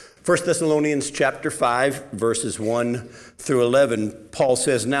1 Thessalonians chapter 5, verses 1 through 11, Paul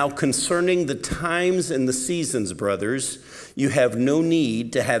says, "Now concerning the times and the seasons, brothers, you have no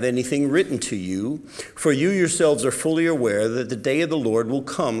need to have anything written to you, for you yourselves are fully aware that the day of the Lord will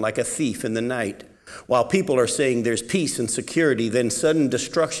come like a thief in the night. While people are saying there's peace and security, then sudden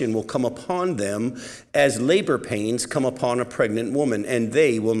destruction will come upon them as labor pains come upon a pregnant woman, and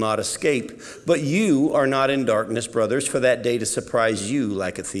they will not escape. But you are not in darkness, brothers, for that day to surprise you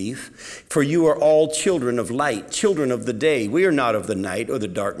like a thief. For you are all children of light, children of the day. We are not of the night or the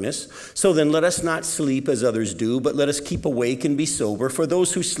darkness. So then let us not sleep as others do, but let us keep awake and be sober. For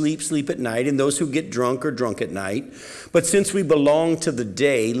those who sleep, sleep at night, and those who get drunk are drunk at night. But since we belong to the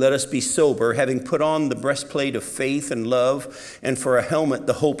day, let us be sober, having put on the breastplate of faith and love, and for a helmet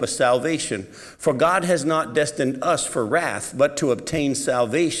the hope of salvation. For God has not destined us for wrath, but to obtain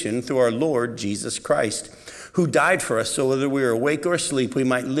salvation through our Lord Jesus Christ, who died for us, so whether we are awake or asleep, we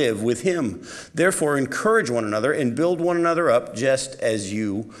might live with him. Therefore, encourage one another and build one another up, just as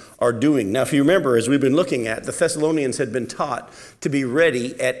you are doing." Now, if you remember, as we've been looking at, the Thessalonians had been taught to be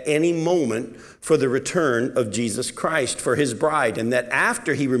ready at any moment for the return of Jesus Christ for his bride, and that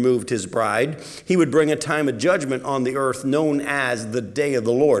after he removed his bride, he would bring a time of judgment on the earth known as the day of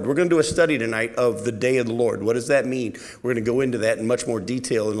the Lord. We're going to do a study tonight of the day of the Lord. What does that mean? We're going to go into that in much more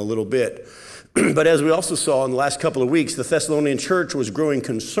detail in a little bit. But as we also saw in the last couple of weeks, the Thessalonian church was growing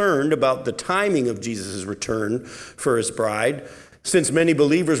concerned about the timing of Jesus' return for his bride, since many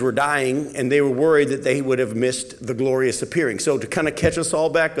believers were dying and they were worried that they would have missed the glorious appearing. So to kind of catch us all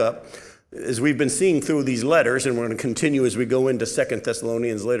back up, as we've been seeing through these letters, and we're going to continue as we go into 2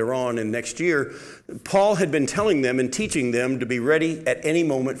 Thessalonians later on in next year, Paul had been telling them and teaching them to be ready at any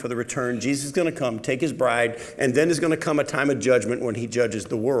moment for the return. Jesus is going to come, take his bride, and then is going to come a time of judgment when he judges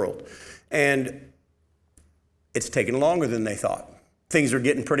the world. And it's taken longer than they thought. Things are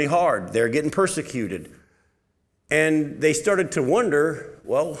getting pretty hard. They're getting persecuted. And they started to wonder,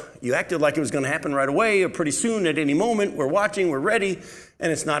 well, you acted like it was going to happen right away or pretty soon at any moment. We're watching, we're ready,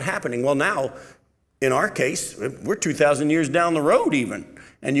 and it's not happening. Well, now, in our case, we're 2,000 years down the road even.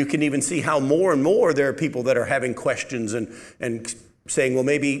 And you can even see how more and more there are people that are having questions and saying, well,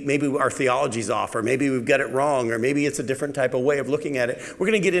 maybe our theology's off, or maybe we've got it wrong, or maybe it's a different type of way of looking at it. We're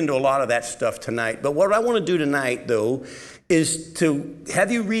going to get into a lot of that stuff tonight. But what I want to do tonight, though, is to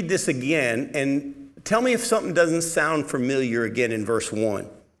have you read this again and tell me if something doesn't sound familiar again in verse 1.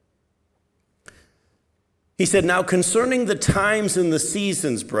 He said, "Now concerning the times and the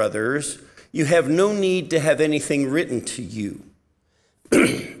seasons, brothers, you have no need to have anything written to you."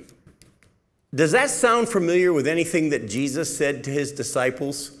 Does that sound familiar with anything that Jesus said to his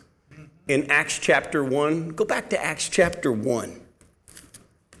disciples in Acts chapter 1? Go back to Acts chapter 1.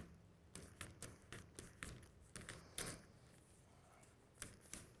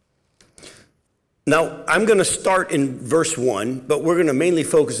 Now, I'm going to start in verse 1, but we're going to mainly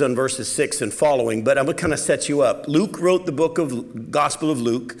focus on verses 6 and following, but I'm going to kind of set you up. Luke wrote the book of Gospel of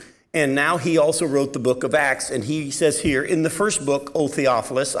Luke, and now he also wrote the book of Acts, and he says here, "In the first book, O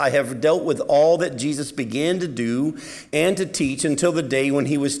Theophilus, I have dealt with all that Jesus began to do and to teach until the day when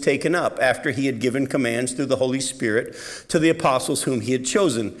he was taken up, after he had given commands through the Holy Spirit to the apostles whom he had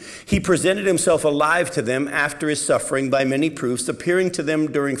chosen. He presented himself alive to them after his suffering by many proofs, appearing to them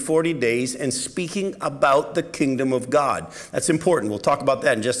during 40 days and speaking about the kingdom of God." That's important. We'll talk about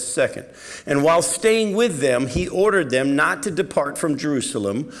that in just a second. "And while staying with them, he ordered them not to depart from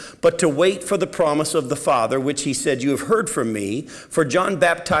Jerusalem, but to wait for the promise of the Father, which he said, 'You have heard from me, for John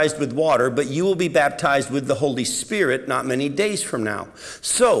baptized with water, but you will be baptized with the Holy Spirit not many days from now.'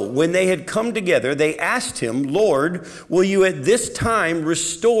 So when they had come together, they asked him, 'Lord, will you at this time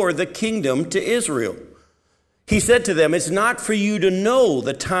restore the kingdom to Israel?' He said to them, 'It's not for you to know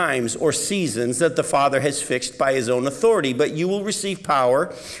the times or seasons that the Father has fixed by his own authority, but you will receive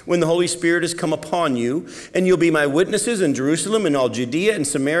power when the Holy Spirit has come upon you, and you'll be my witnesses in Jerusalem and all Judea and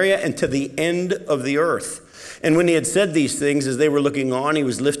Samaria and to the end of the earth.' And when he had said these things, as they were looking on, he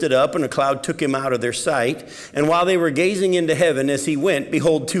was lifted up, and a cloud took him out of their sight. And while they were gazing into heaven as he went,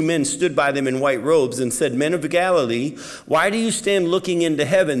 behold, 2 men stood by them in white robes and said, 'Men of Galilee, why do you stand looking into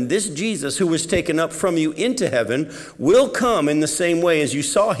heaven? This Jesus who was taken up from you into heaven will come in the same way as you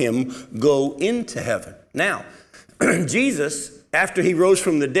saw him go into heaven.'" Now, Jesus, after he rose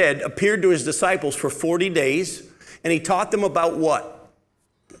from the dead, appeared to his disciples for 40 days, and he taught them about what?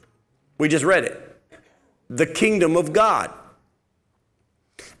 We just read it. The kingdom of God.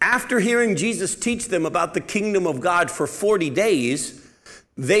 After hearing Jesus teach them about the kingdom of God for 40 days,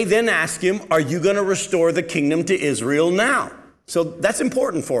 they then ask him, "Are you going to restore the kingdom to Israel now?" So that's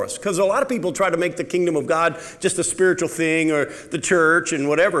important for us, because a lot of people try to make the kingdom of God just a spiritual thing or the church and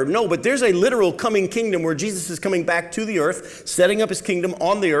whatever. No, but there's a literal coming kingdom where Jesus is coming back to the earth, setting up his kingdom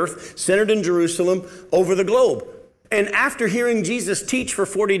on the earth, centered in Jerusalem, over the globe. And after hearing Jesus teach for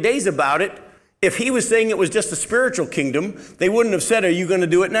 40 days about it, if he was saying it was just a spiritual kingdom, they wouldn't have said, "Are you going to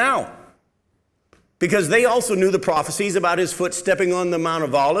do it now?" Because they also knew the prophecies about his foot stepping on the Mount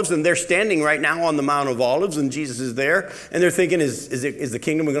of Olives, and they're standing right now on the Mount of Olives, and Jesus is there, and they're thinking, is the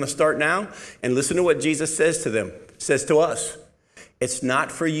kingdom going to start now? And listen to what Jesus says to them, says to us. It's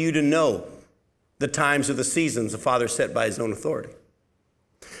not for you to know the times or the seasons the Father set by his own authority.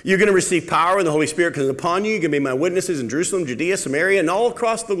 You're going to receive power, and the Holy Spirit comes upon you. You're going to be my witnesses in Jerusalem, Judea, Samaria, and all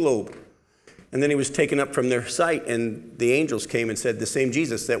across the globe. And then he was taken up from their sight, and the angels came and said, the same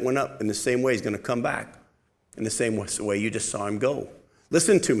Jesus that went up in the same way is going to come back in the same way you just saw him go.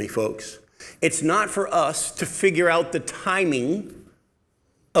 Listen to me, folks. It's not for us to figure out the timing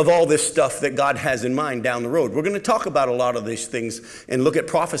of all this stuff that God has in mind down the road. We're going to talk about a lot of these things and look at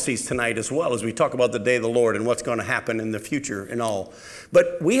prophecies tonight as well as we talk about the day of the Lord and what's going to happen in the future and all.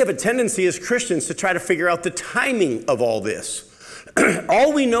 But we have a tendency as Christians to try to figure out the timing of all this.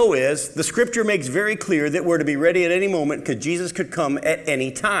 All we know is the scripture makes very clear that we're to be ready at any moment because Jesus could come at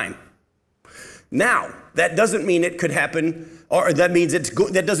any time. Now, that doesn't mean it could happen, or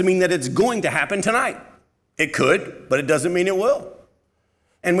that doesn't mean that it's going to happen tonight. It could, but it doesn't mean it will.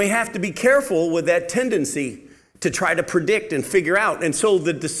 And we have to be careful with that tendency to try to predict and figure out. And so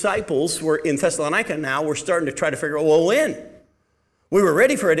the disciples were in Thessalonica now, we're starting to try to figure out, well, when? We were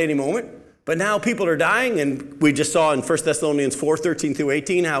ready for it at any moment. But now people are dying, and we just saw in 1 Thessalonians 4, 13 through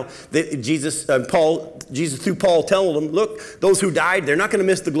 18, how Jesus through Paul telling them, look, those who died, they're not going to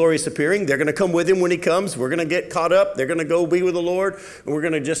miss the glorious appearing. They're going to come with him when he comes. We're going to get caught up. They're going to go be with the Lord, and we're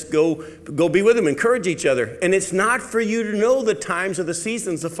going to just go be with him, encourage each other. And it's not for you to know the times or the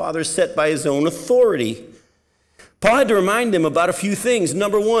seasons the Father set by his own authority. Paul had to remind them about a few things.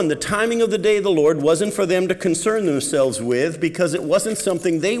 Number one, the timing of the day of the Lord wasn't for them to concern themselves with because it wasn't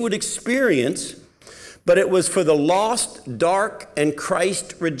something they would experience, but it was for the lost, dark, and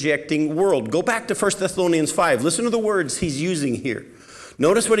Christ-rejecting world. Go back to 1 Thessalonians 5. Listen to the words he's using here.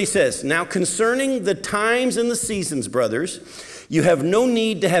 Notice what he says. Now, concerning the times and the seasons, brothers, you have no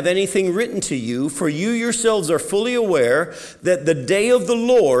need to have anything written to you, for you yourselves are fully aware that the day of the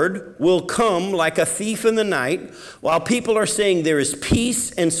Lord will come like a thief in the night. While people are saying there is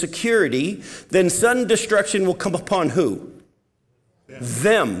peace and security, then sudden destruction will come upon who?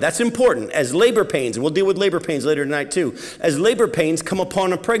 Them. That's important. As labor pains, and we'll deal with labor pains later tonight too. As labor pains come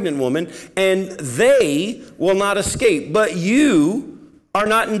upon a pregnant woman, and they will not escape, but you are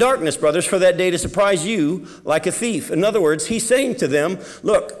not in darkness, brothers, for that day to surprise you like a thief. In other words, he's saying to them,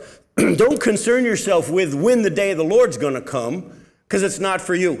 look, don't concern yourself with when the day of the Lord's going to come, because it's not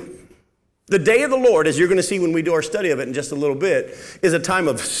for you. The day of the Lord, as you're going to see when we do our study of it in just a little bit, is a time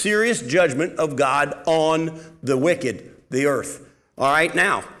of serious judgment of God on the wicked, the earth. All right,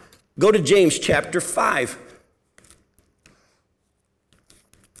 now, go to James chapter 5.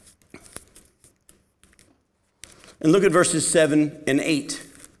 And look at verses 7 and 8.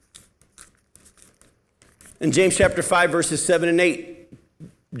 In James chapter 5, verses 7 and 8,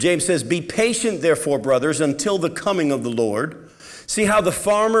 James says, be patient, therefore, brothers, until the coming of the Lord. See how the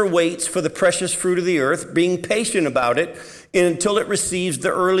farmer waits for the precious fruit of the earth, being patient about it until it receives the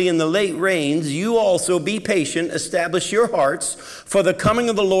early and the late rains. You also be patient, establish your hearts, for the coming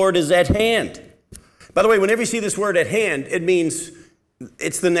of the Lord is at hand. By the way, whenever you see this word at hand, it means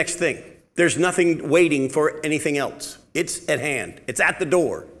it's the next thing. There's nothing waiting for anything else. It's at hand. It's at the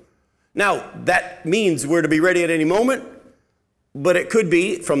door. Now, that means we're to be ready at any moment, but it could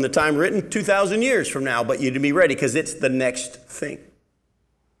be from the time written 2,000 years from now, but you're to be ready because it's the next thing.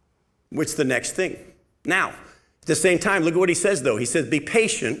 What's the next thing? Now, at the same time, look at what he says, though. He says, be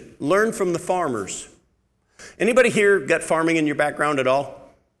patient, learn from the farmers. Anybody here got farming in your background at all?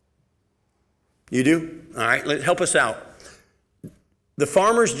 You do? All right, help us out. The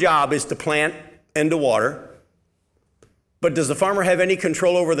farmer's job is to plant and to water. But does the farmer have any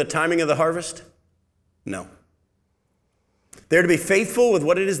control over the timing of the harvest? No. They're to be faithful with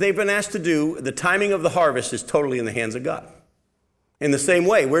what it is they've been asked to do. The timing of the harvest is totally in the hands of God. In the same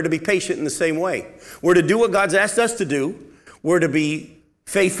way, we're to be patient in the same way. We're to do what God's asked us to do. We're to be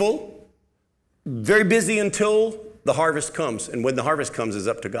faithful, very busy until the harvest comes. And when the harvest comes, it's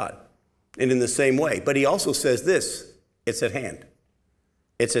up to God. And in the same way. But he also says this, it's at hand.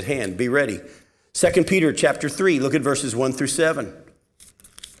 It's at hand. Be ready. 2 Peter chapter 3, look at verses 1 through 7.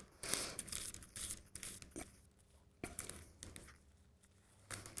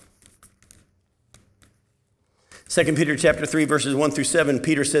 2 Peter chapter 3, verses 1 through 7,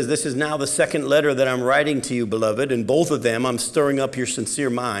 Peter says, "This is now the second letter that I'm writing to you, beloved. In both of them, I'm stirring up your sincere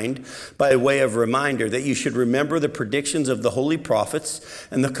mind by way of reminder that you should remember the predictions of the holy prophets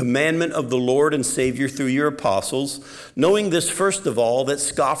and the commandment of the Lord and Savior through your apostles, knowing this first of all, that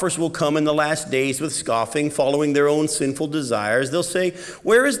scoffers will come in the last days with scoffing, following their own sinful desires. They'll say,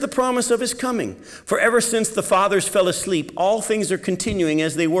 'Where is the promise of his coming?' For ever since the fathers fell asleep, all things are continuing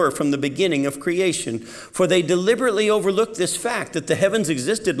as they were from the beginning of creation. For they deliberately overlooked this fact that the heavens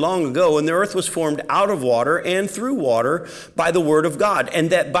existed long ago and the earth was formed out of water and through water by the word of God,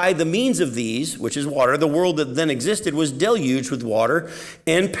 and that by the means of these, which is water, the world that then existed was deluged with water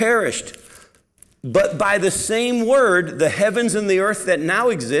and perished. But by the same word, the heavens and the earth that now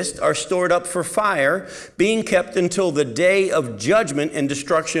exist are stored up for fire, being kept until the day of judgment and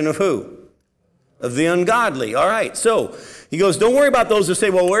destruction of who? Of the ungodly." All right, so he goes, don't worry about those who say,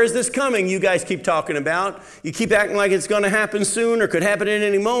 well, where is this coming you guys keep talking about? You keep acting like it's going to happen soon or could happen at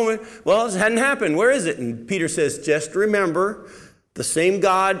any moment. Well, it hadn't happened. Where is it? And Peter says, just remember, the same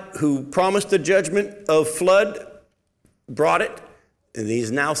God who promised the judgment of flood brought it. And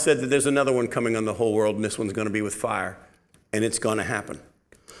he's now said that there's another one coming on the whole world, and this one's going to be with fire. And it's going to happen.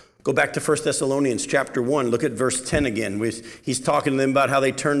 Go back to 1 Thessalonians chapter 1. Look at verse 10 again. He's talking to them about how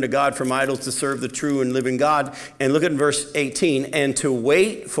they turned to God from idols to serve the true and living God. And look at verse 18. "And to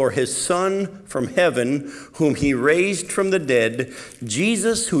wait for his Son from heaven, whom he raised from the dead,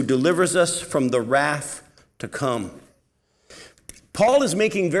 Jesus, who delivers us from the wrath to come." Paul is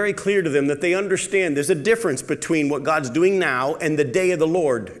making very clear to them that they understand there's a difference between what God's doing now and the day of the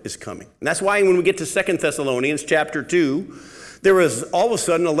Lord is coming. And that's why when we get to 2 Thessalonians chapter 2, there was all of a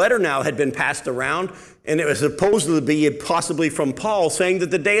sudden a letter now had been passed around, and it was supposed to be possibly from Paul saying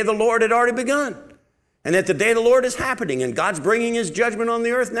that the day of the Lord had already begun. And that the day of the Lord is happening, and God's bringing his judgment on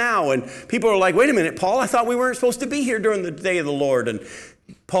the earth now. And people are like, wait a minute, Paul, I thought we weren't supposed to be here during the day of the Lord. And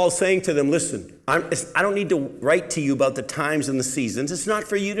Paul's saying to them, listen, I don't need to write to you about the times and the seasons. It's not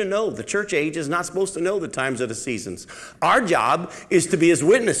for you to know. The church age is not supposed to know the times or the seasons. Our job is to be his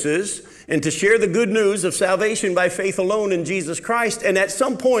witnesses and to share the good news of salvation by faith alone in Jesus Christ. And at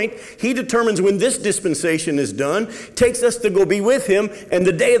some point, he determines when this dispensation is done, takes us to go be with him, and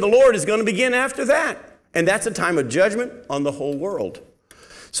the day of the Lord is going to begin after that. And that's a time of judgment on the whole world.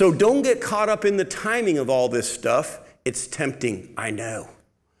 So don't get caught up in the timing of all this stuff. It's tempting, I know.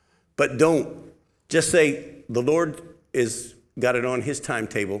 But don't just say, the Lord is got it on his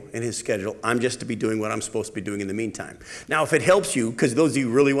timetable and his schedule. I'm just to be doing what I'm supposed to be doing in the meantime. Now, if it helps you, because those of you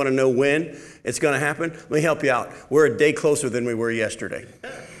who really want to know when it's going to happen, let me help you out. We're a day closer than we were yesterday.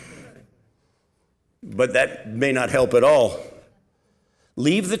 But that may not help at all.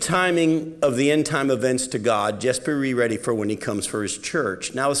 Leave the timing of the end time events to God. Just be ready for when he comes for his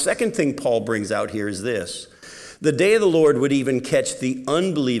church. Now, the second thing Paul brings out here is this. The day of the Lord would even catch the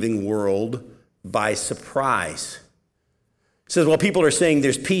unbelieving world by surprise. It says, while people are saying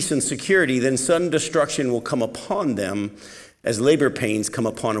there's peace and security, then sudden destruction will come upon them as labor pains come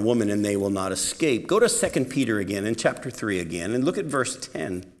upon a woman, and they will not escape. Go to 2 Peter again, in chapter 3 again, and look at verse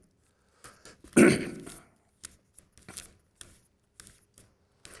 10.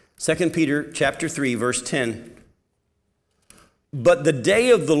 2 Peter chapter 3, verse 10. "But the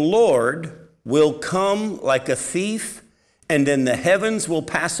day of the Lord will come like a thief, and then the heavens will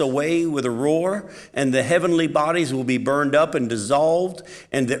pass away with a roar, and the heavenly bodies will be burned up and dissolved,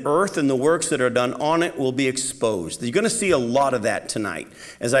 and the earth and the works that are done on it will be exposed." You're going to see a lot of that tonight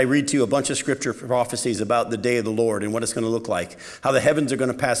as I read to you a bunch of scripture prophecies about the day of the Lord and what it's going to look like, how the heavens are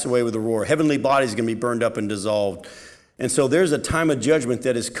going to pass away with a roar, heavenly bodies are going to be burned up and dissolved. And so there's a time of judgment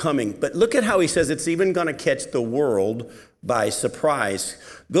that is coming. But look at how he says it's even going to catch the world by surprise.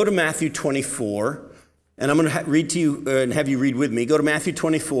 Go to Matthew 24, and I'm going to read to you and have you read with me. Go to Matthew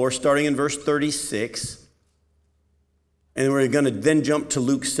 24, starting in verse 36. And we're going to then jump to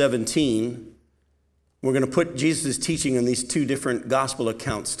Luke 17. We're going to put Jesus' teaching in these two different gospel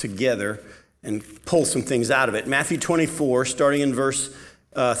accounts together and pull some things out of it. Matthew 24, starting in verse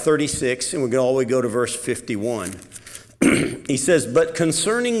 36, and we're going to all the way go to verse 51. He says, "But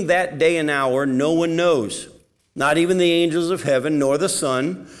concerning that day and hour, no one knows, not even the angels of heaven, nor the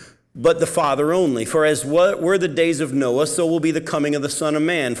Son, but the Father only. For as what were the days of Noah, so will be the coming of the Son of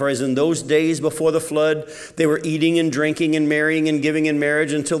Man. For as in those days before the flood, they were eating and drinking and marrying and giving in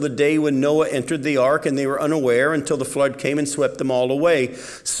marriage until the day when Noah entered the ark, and they were unaware until the flood came and swept them all away.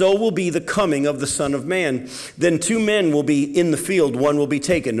 So will be the coming of the Son of Man. Then 2 men will be in the field, one will be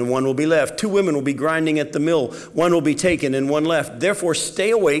taken and one will be left. 2 women will be grinding at the mill, one will be taken and one left. Therefore stay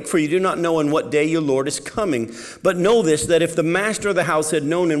awake, for you do not know on what day your Lord is coming. But know this, that if the master of the house had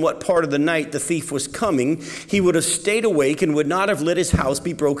known in what part of the night the thief was coming, he would have stayed awake and would not have let his house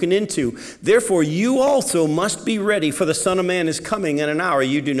be broken into. Therefore, you also must be ready, for the Son of Man is coming in an hour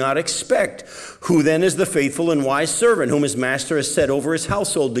you do not expect. Who then is the faithful and wise servant, whom his master has set over his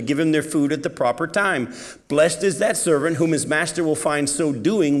household to give him their food at the proper time? Blessed is that servant whom his master will find so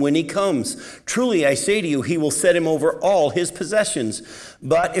doing when he comes. Truly, I say to you, he will set him over all his possessions.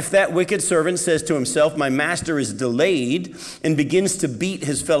 But if that wicked servant says to himself, my master is delayed, and begins to beat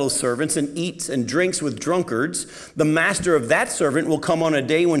his fellow servants and eats and drinks with drunkards, the master of that servant will come on a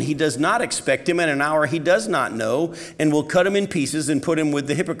day when he does not expect him, at an hour he does not know, and will cut him in pieces and put him with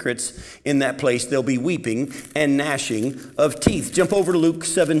the hypocrites. In that place there'll be weeping and gnashing of teeth. Jump over to Luke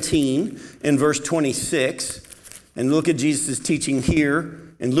 17 and verse 26 and look at Jesus' teaching here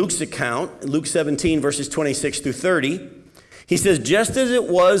in Luke's account, Luke 17 verses 26 through 30. He says, just as it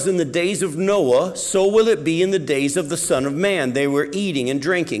was in the days of Noah, so will it be in the days of the Son of Man. They were eating and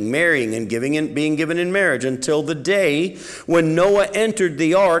drinking, marrying and giving and being given in marriage until the day when Noah entered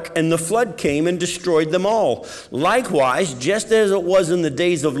the ark and the flood came and destroyed them all. Likewise, just as it was in the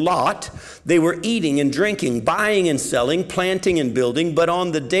days of Lot, they were eating and drinking, buying and selling, planting and building. But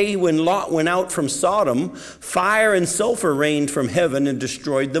on the day when Lot went out from Sodom, fire and sulfur rained from heaven and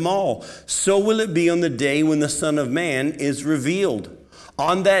destroyed them all. So will it be on the day when the Son of Man is revealed.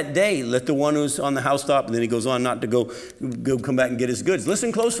 On that day, let the one who's on the housetop, and then he goes on not to go come back and get his goods.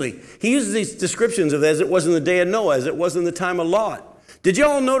 Listen closely. He uses these descriptions of as it was in the day of Noah, as it was in the time of Lot. Did you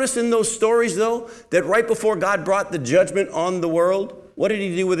all notice in those stories, though, that right before God brought the judgment on the world, what did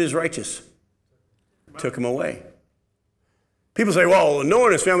he do with his righteous? Took him away. People say, well, Noah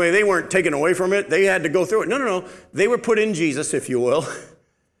and his family, they weren't taken away from it. They had to go through it. No. They were put in Jesus, if you will,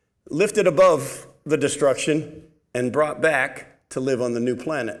 lifted above the destruction, and brought back to live on the new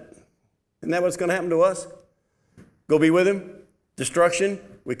planet. Isn't that what's going to happen to us? Go be with him. Destruction,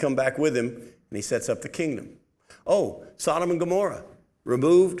 we come back with him, and he sets up the kingdom. Oh, Sodom and Gomorrah,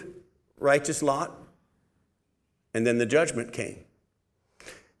 removed, righteous Lot, and then the judgment came.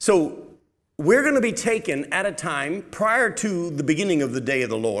 So we're going to be taken at a time prior to the beginning of the day of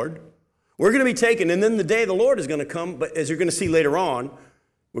the Lord. We're going to be taken, and then the day of the Lord is going to come, but as you're going to see later on,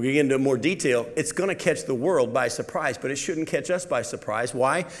 we're going to get into more detail. It's going to catch the world by surprise, but it shouldn't catch us by surprise.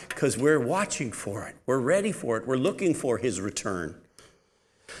 Why? Because we're watching for it. We're ready for it. We're looking for his return.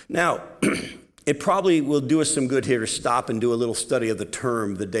 Now, it probably will do us some good here to stop and do a little study of the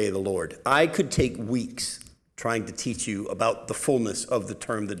term, the day of the Lord. I could take weeks trying to teach you about the fullness of the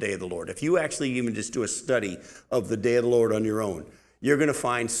term, the day of the Lord. If you actually even just do a study of the day of the Lord on your own, you're going to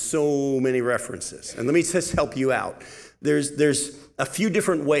find so many references. And let me just help you out. There's a few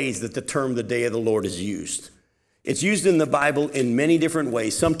different ways that the term, the day of the Lord, is used. It's used in the Bible in many different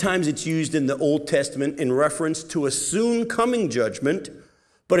ways. Sometimes it's used in the Old Testament in reference to a soon coming judgment.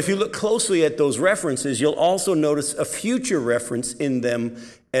 But if you look closely at those references, you'll also notice a future reference in them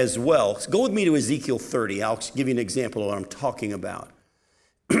as well. So go with me to Ezekiel 30. I'll give you an example of what I'm talking about.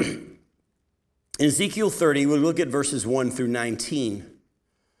 In Ezekiel 30, we'll look at verses 1 through 19.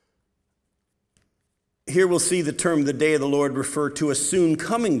 Here we'll see the term, the day of the Lord, refer to a soon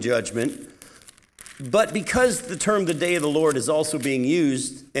coming judgment. But because the term, the day of the Lord, is also being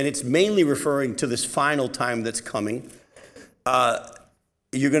used, and it's mainly referring to this final time that's coming,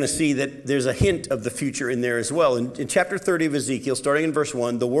 you're going to see that there's a hint of the future in there as well. In chapter 30 of Ezekiel, starting in verse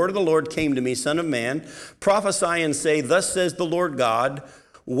 1, the word of the Lord came to me, son of man, prophesy and say, thus says the Lord God,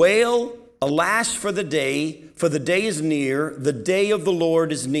 wail, alas for the day is near, the day of the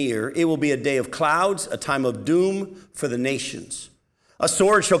Lord is near. It will be a day of clouds, a time of doom for the nations. A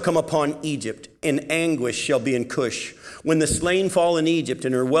sword shall come upon Egypt, and anguish shall be in Cush. When the slain fall in Egypt,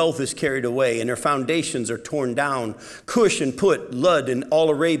 and her wealth is carried away, and her foundations are torn down, Cush and Put, Lud, and all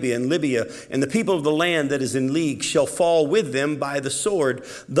Arabia and Libya, and the people of the land that is in league shall fall with them by the sword.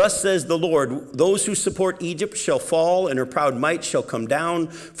 Thus says the Lord, those who support Egypt shall fall, and her proud might shall come down.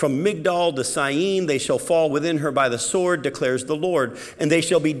 From Migdol to Syene, they shall fall within her by the sword, declares the Lord. And they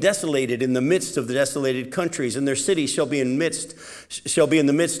shall be desolated in the midst of the desolated countries, and their cities shall be in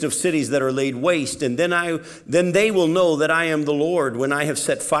the midst of cities that are laid waste. And then they will know that I am the Lord, when I have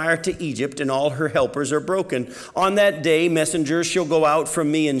set fire to Egypt, and all her helpers are broken. On that day, messengers shall go out from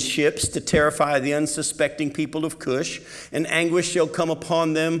me in ships to terrify the unsuspecting people of Cush, and anguish shall come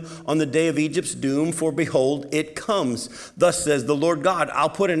upon them on the day of Egypt's doom, for behold, it comes. Thus says the Lord God, I'll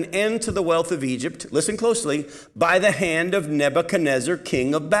put an end to the wealth of Egypt, listen closely, by the hand of Nebuchadnezzar,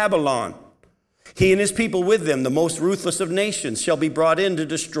 king of Babylon. He and his people with them, the most ruthless of nations, shall be brought in to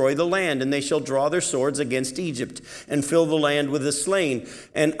destroy the land, and they shall draw their swords against Egypt and fill the land with the slain.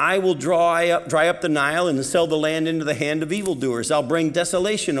 And I will dry up the Nile and sell the land into the hand of evildoers. I'll bring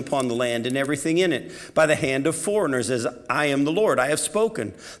desolation upon the land and everything in it by the hand of foreigners, as I am the Lord. I have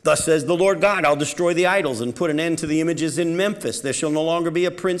spoken. Thus says the Lord God, I'll destroy the idols and put an end to the images in Memphis. There shall no longer be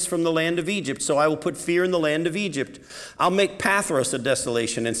a prince from the land of Egypt, so I will put fear in the land of Egypt. I'll make Pathros a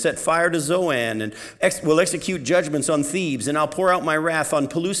desolation and set fire to Zoan, and will execute judgments on Thebes, and I'll pour out my wrath on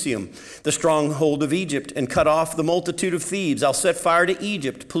Pelusium, the stronghold of Egypt, and cut off the multitude of Thebes. I'll set fire to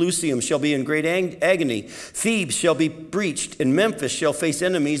Egypt. Pelusium shall be in great agony. Thebes shall be breached, and Memphis shall face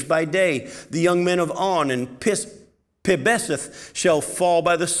enemies by day. The young men of On and Pibeseth shall fall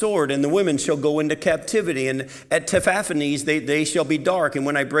by the sword, and the women shall go into captivity. And at Tephaphanes they shall be dark, and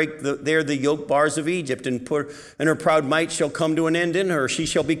when I break there the yoke bars of Egypt, and her proud might shall come to an end in her. She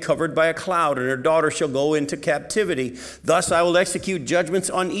shall be covered by a cloud, and her daughter shall go into captivity. Thus I will execute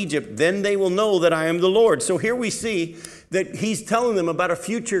judgments on Egypt. Then they will know that I am the Lord. So here we see that he's telling them about a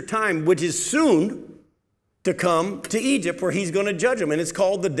future time, which is soon to come to Egypt, where he's going to judge them. And it's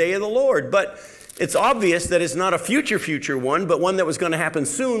called the day of the Lord. But it's obvious that it's not a future one, but one that was going to happen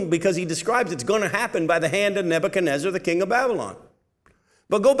soon, because he describes it's going to happen by the hand of Nebuchadnezzar, the king of Babylon.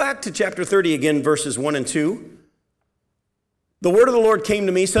 But go back to chapter 30 again, verses 1 and 2. The word of the Lord came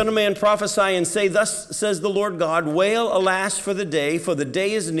to me, Son of man, prophesy and say, Thus says the Lord God, wail, alas, for the day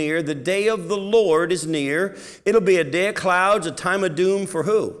is near, the day of the Lord is near. It'll be a day of clouds, a time of doom for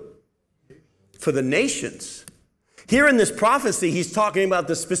who? For the nations. Here in this prophecy, he's talking about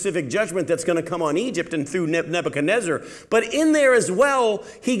the specific judgment that's going to come on Egypt and through Nebuchadnezzar. But in there as well,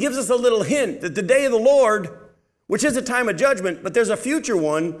 he gives us a little hint that the day of the Lord, which is a time of judgment, but there's a future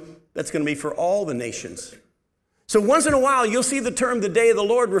one that's going to be for all the nations. So once in a while, you'll see the term the day of the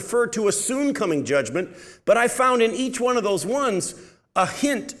Lord refer to a soon coming judgment, but I found in each one of those ones a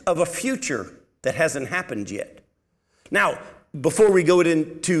hint of a future that hasn't happened yet. Now, before we go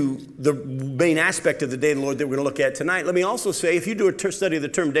into the main aspect of the day of the Lord that we're going to look at tonight, let me also say, if you do a study of the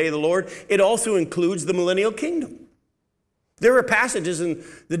term day of the Lord, it also includes the millennial kingdom. There are passages in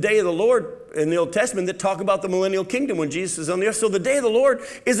the day of the Lord in the Old Testament that talk about the millennial kingdom when Jesus is on the earth. So the day of the Lord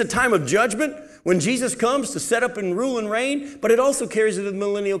is a time of judgment when Jesus comes to set up and rule and reign, but it also carries it to the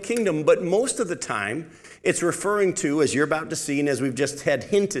millennial kingdom. But most of the time, it's referring to, as you're about to see and as we've just had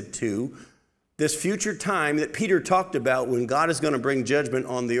hinted to, this future time that Peter talked about when God is going to bring judgment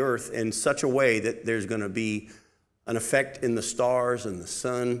on the earth in such a way that there's going to be an effect in the stars and the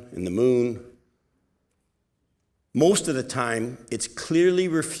sun and the moon. Most of the time, it's clearly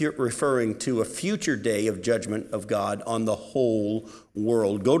referring to a future day of judgment of God on the whole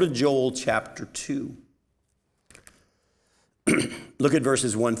world. Go to Joel chapter 2. Look at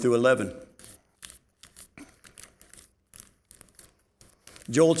verses 1 through 11.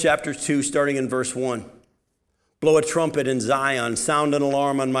 Joel chapter 2, starting in verse 1. Blow a trumpet in Zion, sound an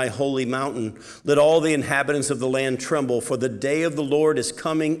alarm on my holy mountain. Let all the inhabitants of the land tremble, for the day of the Lord is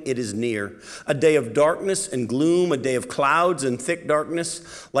coming, it is near. A day of darkness and gloom, a day of clouds and thick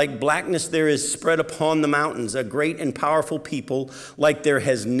darkness. Like blackness there is spread upon the mountains, a great and powerful people, like there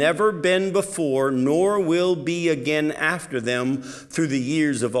has never been before, nor will be again after them through the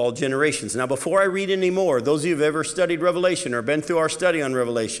years of all generations. Now, before I read any more, those of you who have ever studied Revelation or been through our study on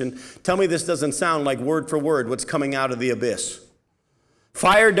Revelation, tell me this doesn't sound like word for word what's coming out of the abyss.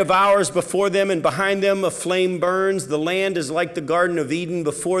 Fire devours before them, and behind them a flame burns. The land is like the Garden of Eden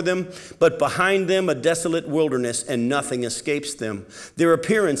before them, but behind them a desolate wilderness, and nothing escapes them. Their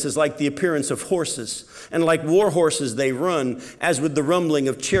appearance is like the appearance of horses, and like war horses they run, as with the rumbling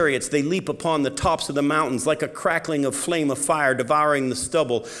of chariots. They leap upon the tops of the mountains, like a crackling of flame of fire devouring the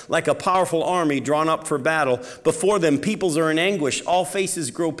stubble, like a powerful army drawn up for battle. Before them peoples are in anguish, all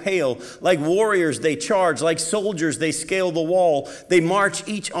faces grow pale. Like warriors they charge, like soldiers they scale the wall. They march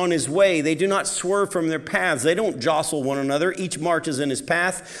each on his way. They do not swerve from their paths. They don't jostle one another. Each marches in his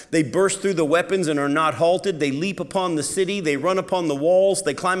path. They burst through the weapons and are not halted. They leap upon the city. They run upon the walls.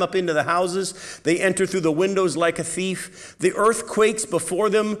 They climb up into the houses. They enter through the windows like a thief. The earth quakes before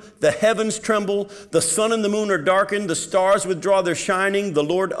them. The heavens tremble. The sun and the moon are darkened. The stars withdraw their shining. The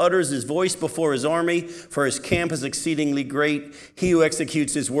Lord utters his voice before his army, for his camp is exceedingly great. He who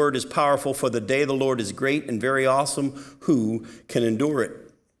executes his word is powerful, for the day of the Lord is great and very awesome. Who can endure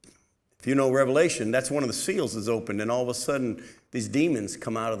it? If you know Revelation, that's one of the seals is opened, and all of a sudden these demons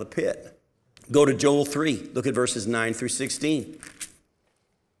come out of the pit. Go to Joel 3. Look at verses 9 through 16.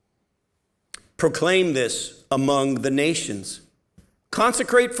 Proclaim this among the nations.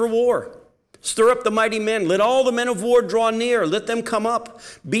 Consecrate for war. Stir up the mighty men. Let all the men of war draw near. Let them come up.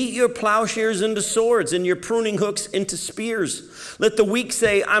 Beat your plowshares into swords and your pruning hooks into spears. Let the weak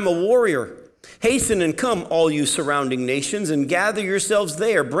say, I'm a warrior. Hasten and come, all you surrounding nations, and gather yourselves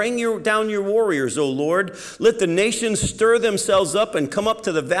there. Bring down your warriors, O Lord. Let the nations stir themselves up and come up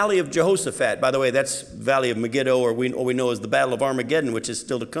to the valley of Jehoshaphat. By the way, that's valley of Megiddo, or we know as the battle of Armageddon, which is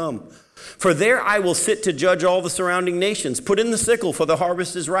still to come. For there I will sit to judge all the surrounding nations. Put in the sickle, for the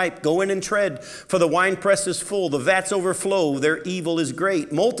harvest is ripe. Go in and tread, for the winepress is full. The vats overflow, their evil is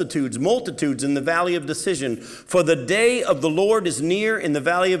great. Multitudes, multitudes in the valley of decision. For the day of the Lord is near in the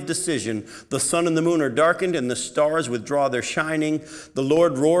valley of decision. The sun and the moon are darkened, and the stars withdraw their shining. The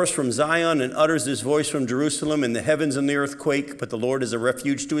Lord roars from Zion and utters his voice from Jerusalem, and the heavens and the earth quake. But the Lord is a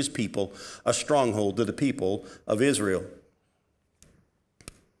refuge to his people, a stronghold to the people of Israel.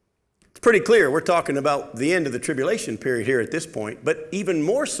 Pretty clear, we're talking about the end of the tribulation period here at this point. But even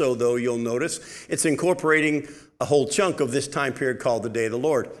more so, though, you'll notice it's incorporating a whole chunk of this time period called the day of the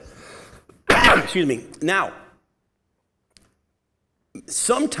Lord. Excuse me. Now,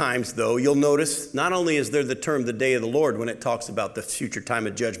 sometimes, though, you'll notice not only is there the term the day of the Lord when it talks about the future time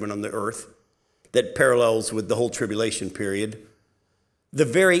of judgment on the earth that parallels with the whole tribulation period, the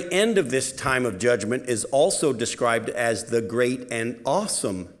very end of this time of judgment is also described as the great and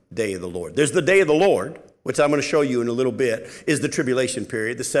awesome day of the Lord. There's the day of the Lord, which I'm going to show you in a little bit, is the tribulation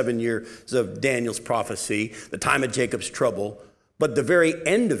period, the 7 years of Daniel's prophecy, the time of Jacob's trouble. But the very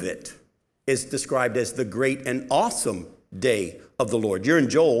end of it is described as the great and awesome day of the Lord. You're in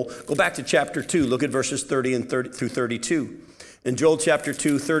Joel. Go back to chapter 2. Look at verses 30 through 32. In Joel chapter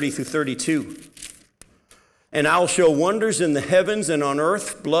 2, 30 through 32. And I'll show wonders in the heavens and on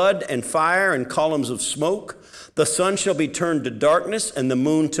earth, blood and fire and columns of smoke. The sun shall be turned to darkness and the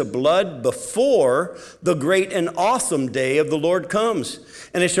moon to blood before the great and awesome day of the Lord comes.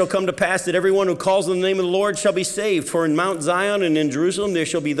 And it shall come to pass that everyone who calls on the name of the Lord shall be saved. For in Mount Zion and in Jerusalem there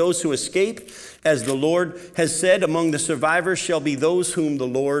shall be those who escape. As the Lord has said, among the survivors shall be those whom the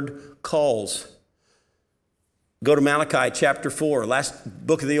Lord calls. Go to Malachi chapter 4, last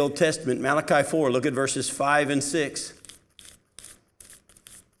book of the Old Testament, Malachi 4. Look at verses 5 and 6.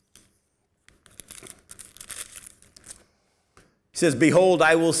 It says, behold,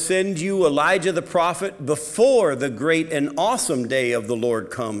 I will send you Elijah the prophet before the great and awesome day of the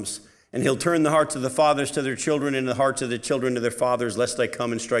Lord comes. And he'll turn the hearts of the fathers to their children and the hearts of the children to their fathers, lest I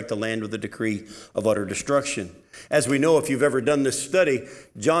come and strike the land with a decree of utter destruction. As we know, if you've ever done this study,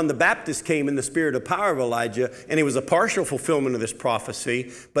 John the Baptist came in the spirit of power of Elijah, and it was a partial fulfillment of this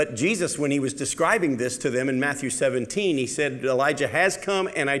prophecy. But Jesus, when he was describing this to them in Matthew 17, he said, Elijah has come,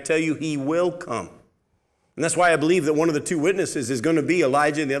 and I tell you, he will come. And that's why I believe that one of the two witnesses is going to be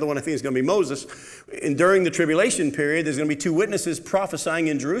Elijah, and the other one I think is going to be Moses. And during the tribulation period, there's going to be two witnesses prophesying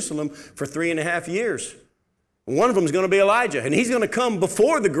in Jerusalem for 3.5 years. One of them is going to be Elijah, and he's going to come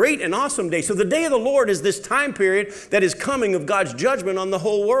before the great and awesome day. So the day of the Lord is this time period that is coming of God's judgment on the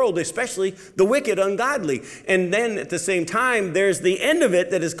whole world, especially the wicked, ungodly. And then at the same time, there's the end of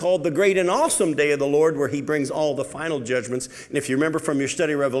it that is called the great and awesome day of the Lord, where he brings all the final judgments. And if you remember from your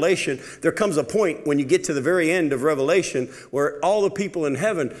study of Revelation, there comes a point when you get to the very end of Revelation where all the people in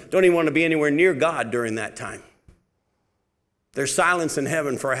heaven don't even want to be anywhere near God during that time. There's silence in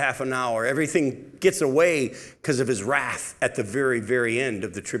heaven for a half an hour. Everything gets away because of his wrath at the very, very end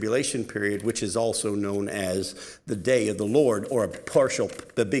of the tribulation period, which is also known as the day of the Lord, or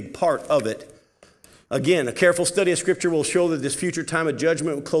the big part of it. Again, a careful study of Scripture will show that this future time of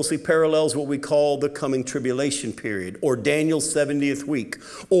judgment closely parallels what we call the coming tribulation period, or Daniel's 70th week,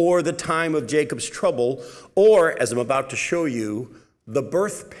 or the time of Jacob's trouble, or, as I'm about to show you, the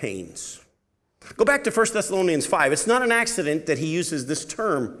birth pains. Go back to 1 Thessalonians 5. It's not an accident that he uses this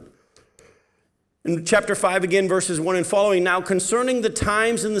term. In chapter 5 again, verses 1 and following, now concerning the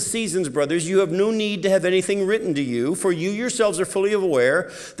times and the seasons, brothers, you have no need to have anything written to you, for you yourselves are fully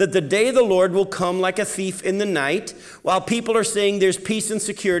aware that the day of the Lord will come like a thief in the night. While people are saying there's peace and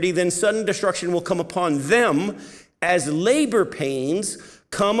security, then sudden destruction will come upon them as labor pains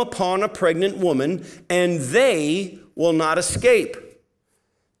come upon a pregnant woman, and they will not escape.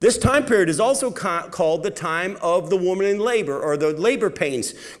 This time period is also called the time of the woman in labor, or the labor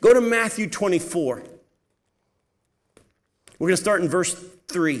pains. Go to Matthew 24. We're going to start in verse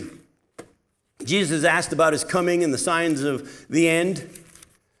 3. Jesus is asked about his coming and the signs of the end.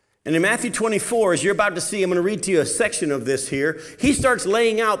 And in Matthew 24, as you're about to see, I'm going to read to you a section of this here. He starts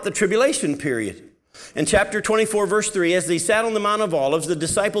laying out the tribulation period. In chapter 24, verse 3, as they sat on the Mount of Olives, the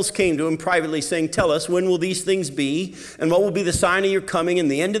disciples came to him privately, saying, "Tell us, when will these things be? And what will be the sign of your coming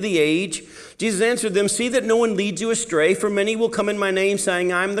and the end of the age?" Jesus answered them, "See that no one leads you astray, for many will come in my name,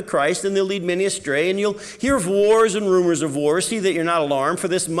 saying, I am the Christ, and they'll lead many astray. And you'll hear of wars and rumors of wars. See that you're not alarmed, for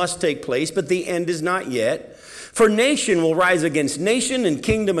this must take place, but the end is not yet. For nation will rise against nation, and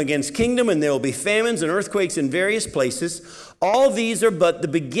kingdom against kingdom, and there will be famines and earthquakes in various places. All these are but the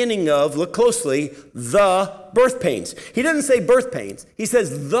beginning of," look closely, "the birth pains." He doesn't say birth pains. He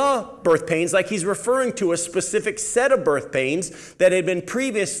says the birth pains, like he's referring to a specific set of birth pains that had been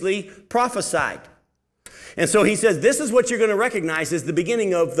previously prophesied. And so he says, this is what you're going to recognize as the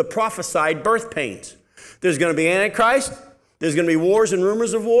beginning of the prophesied birth pains. There's going to be Antichrist. There's going to be wars and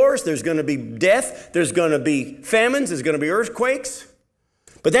rumors of wars. There's going to be death. There's going to be famines. There's going to be earthquakes.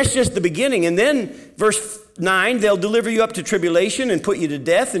 But that's just the beginning. And then verse 9, "They'll deliver you up to tribulation and put you to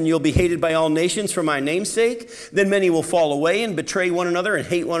death, and you'll be hated by all nations for my name's sake. Then many will fall away and betray one another and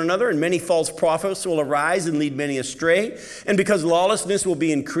hate one another, and many false prophets will arise and lead many astray. And because lawlessness will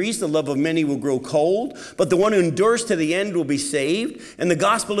be increased, the love of many will grow cold. But the one who endures to the end will be saved. And the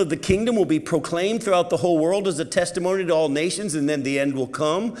gospel of the kingdom will be proclaimed throughout the whole world as a testimony to all nations, and then the end will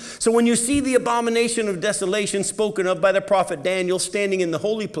come. So when you see the abomination of desolation spoken of by the prophet Daniel standing in the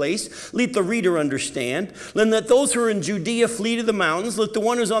holy place, let the reader understand. Then let those who are in Judea flee to the mountains. Let the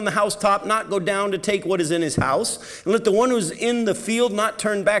one who's on the housetop not go down to take what is in his house. And let the one who's in the field not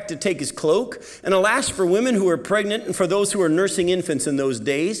turn back to take his cloak. And alas, for women who are pregnant and for those who are nursing infants in those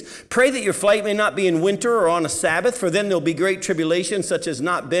days, pray that your flight may not be in winter or on a Sabbath, for then there'll be great tribulation, such as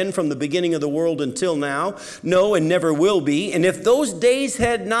not been from the beginning of the world until now. No, and never will be. And if those days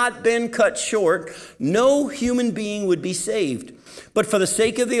had not been cut short, no human being would be saved. But for the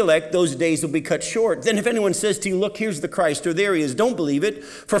sake of the elect, those days will be cut short. Then if anyone says to you, look, here's the Christ, or there he is, don't believe it.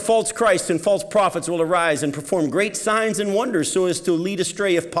 For false Christs and false prophets will arise and perform great signs and wonders so as to lead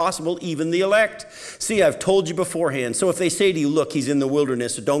astray, if possible, even the elect. See, I've told you beforehand. So if they say to you, look, he's in the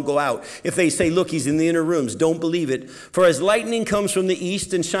wilderness, don't go out. If they say, look, he's in the inner rooms, don't believe it. For as lightning comes from the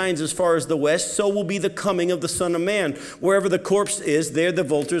east and shines as far as the west, so will be the coming of the Son of Man. Wherever the corpse is, there the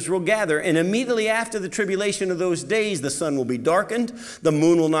vultures will gather. And immediately after the tribulation of those days, the sun will be darkened. The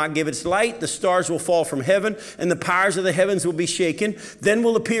moon will not give its light. The stars will fall from heaven, and the powers of the heavens will be shaken. Then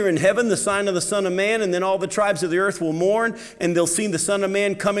will appear in heaven the sign of the Son of Man, and then all the tribes of the earth will mourn, and they'll see the Son of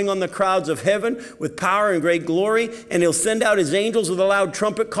Man coming on the clouds of heaven with power and great glory. And he'll send out his angels with a loud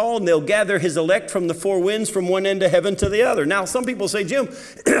trumpet call, and they'll gather his elect from the four winds from one end of heaven to the other. Now, some people say, Jim,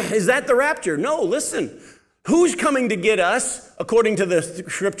 is that the rapture? No, listen. Who's coming to get us, according to the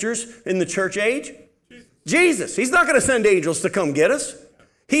scriptures in the church age? Jesus. He's not going to send angels to come get us.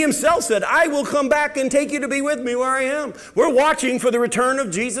 He himself said, I will come back and take you to be with me where I am. We're watching for the return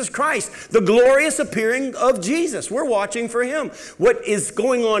of Jesus Christ, the glorious appearing of Jesus. We're watching for him. What is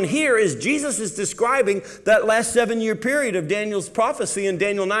going on here is Jesus is describing that last 7-year period of Daniel's prophecy in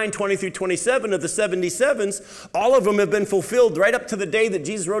Daniel 9, 20 through 27 of the 77s. All of them have been fulfilled right up to the day that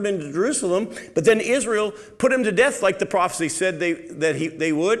Jesus rode into Jerusalem. But then Israel put him to death like the prophecy said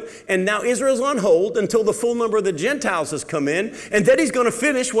they would. And now Israel's on hold until the full number of the Gentiles has come in. And then he's going to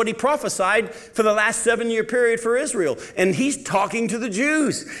finish what he prophesied for the last 7-year period for Israel. And he's talking to the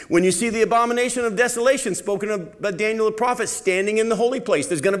Jews. When you see the abomination of desolation spoken of by Daniel the prophet standing in the holy place,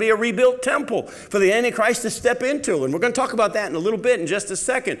 there's going to be a rebuilt temple for the Antichrist to step into. And we're going to talk about that in a little bit in just a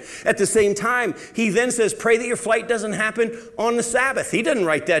second. At the same time, he then says, pray that your flight doesn't happen on the Sabbath. He doesn't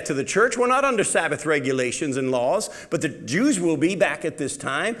write that to the church. We're not under Sabbath regulations and laws, but the Jews will be back at this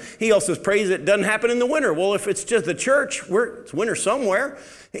time. He also prays that it doesn't happen in the winter. Well, if it's just the church, it's winter somewhere.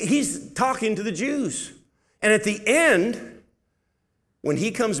 He's talking to the Jews. And at the end, when he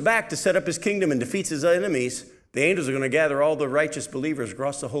comes back to set up his kingdom and defeats his enemies, the angels are going to gather all the righteous believers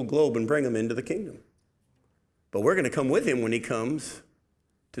across the whole globe and bring them into the kingdom. But we're going to come with him when he comes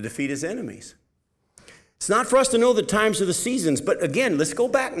to defeat his enemies. It's not for us to know the times of the seasons, but again, let's go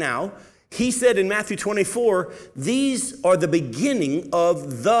back now. He said in Matthew 24, these are the beginning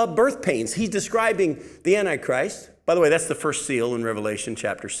of the birth pains. He's describing the Antichrist. By the way, that's the first seal in Revelation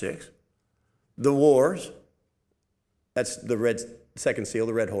chapter 6. The wars, that's the second seal,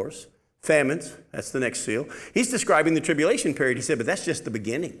 the red horse. Famines, that's the next seal. He's describing the tribulation period. He said, but that's just the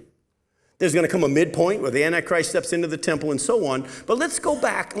beginning. There's going to come a midpoint where the Antichrist steps into the temple and so on. But let's go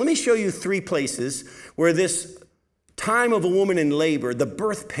back. Let me show you 3 places where this time of a woman in labor, the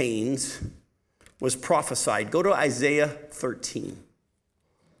birth pains, was prophesied. Go to Isaiah 13.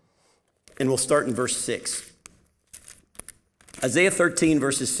 And we'll start in verse 6. Isaiah 13,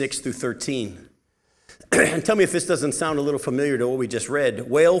 verses 6 through 13. Tell me if this doesn't sound a little familiar to what we just read.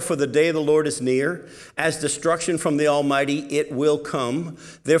 Wail, for the day of the Lord is near. As destruction from the Almighty, it will come.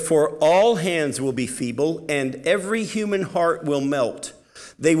 Therefore, all hands will be feeble, and every human heart will melt.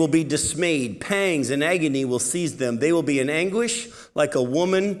 They will be dismayed. Pangs and agony will seize them. They will be in anguish like a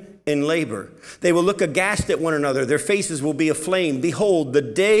woman in labor. They will look aghast at one another. Their faces will be aflame. Behold, the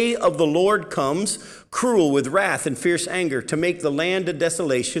day of the Lord comes, cruel with wrath and fierce anger, to make the land a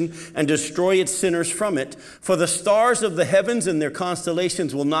desolation and destroy its sinners from it. For the stars of the heavens and their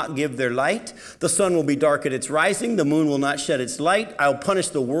constellations will not give their light. The sun will be dark at its rising. The moon will not shed its light. I'll punish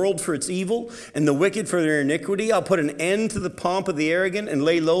the world for its evil and the wicked for their iniquity. I'll put an end to the pomp of the arrogant and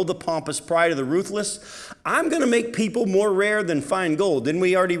lay low the pompous pride of the ruthless. I'm going to make people more rare than fine gold. Didn't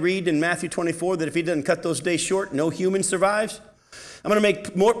we already read in Matthew 24 that if he doesn't cut those days short, no human survives? I'm going to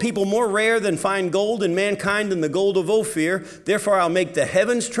make more people more rare than fine gold, and mankind than the gold of Ophir. Therefore, I'll make the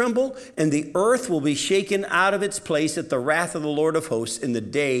heavens tremble, and the earth will be shaken out of its place at the wrath of the Lord of hosts in the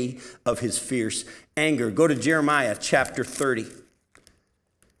day of his fierce anger. Go to Jeremiah chapter 30.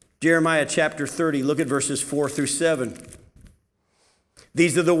 Jeremiah chapter 30, look at verses 4 through 7.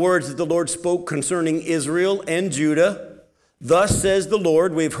 These are the words that the Lord spoke concerning Israel and Judah. Thus says the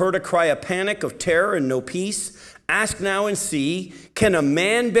Lord, we've heard a cry of panic, of terror and no peace. Ask now and see, can a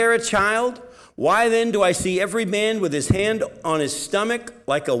man bear a child? Why then do I see every man with his hand on his stomach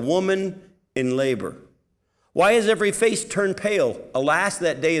like a woman in labor? Why is every face turned pale? Alas,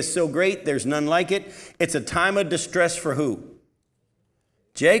 that day is so great, there's none like it. It's a time of distress for who?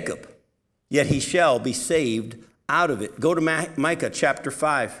 Jacob. Yet he shall be saved out of it. Go to Micah chapter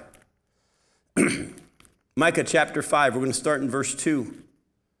 5. Micah chapter 5, we're going to start in verse 2.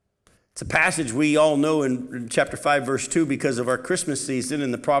 It's a passage we all know in chapter 5, verse 2 because of our Christmas season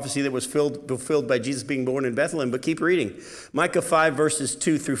and the prophecy that was fulfilled by Jesus being born in Bethlehem. But keep reading. Micah 5, verses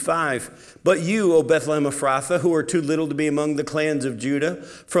 2 through 5. But you, O Bethlehem Ephrathah, who are too little to be among the clans of Judah,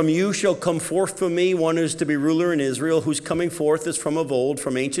 from you shall come forth for me one who is to be ruler in Israel, whose coming forth is from of old,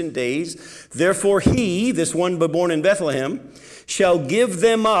 from ancient days. Therefore he, this one born in Bethlehem, shall give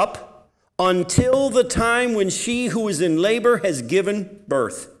them up until the time when she who is in labor has given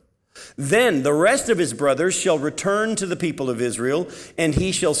birth. Then the rest of his brothers shall return to the people of Israel, and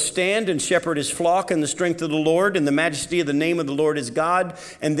he shall stand and shepherd his flock in the strength of the Lord, in the majesty of the name of the Lord his God,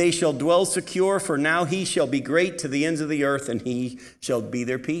 and they shall dwell secure, for now he shall be great to the ends of the earth, and he shall be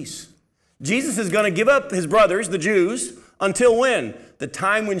their peace. Jesus is going to give up his brothers, the Jews, until when? The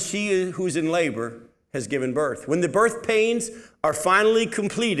time when she who's in labor has given birth. When the birth pains are finally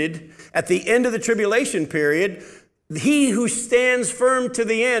completed, at the end of the tribulation period, he who stands firm to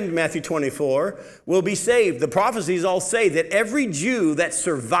the end, Matthew 24, will be saved. The prophecies all say that every Jew that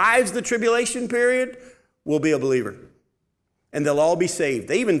survives the tribulation period will be a believer. And they'll all be saved.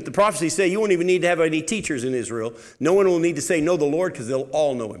 The prophecies say you won't even need to have any teachers in Israel. No one will need to say, know the Lord, because they'll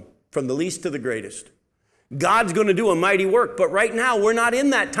all know him, from the least to the greatest. God's going to do a mighty work, but right now we're not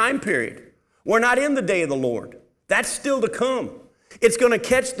in that time period. We're not in the day of the Lord. That's still to come. It's going to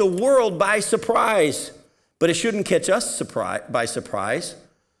catch the world by surprise. But it shouldn't catch us by surprise.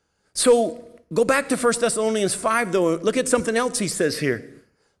 So go back to 1 Thessalonians 5, though. Look at something else he says here.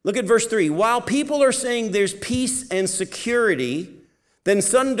 Look at verse 3. While people are saying there's peace and security, then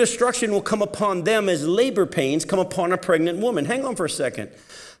sudden destruction will come upon them as labor pains come upon a pregnant woman. Hang on for a second.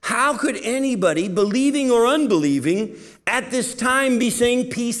 How could anybody, believing or unbelieving, at this time be saying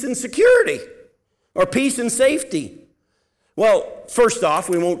peace and security or peace and safety? Well, first off,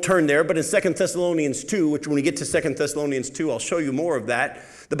 we won't turn there, but in 2 Thessalonians 2, which when we get to 2 Thessalonians 2, I'll show you more of that.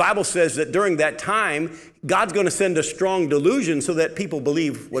 The Bible says that during that time, God's going to send a strong delusion so that people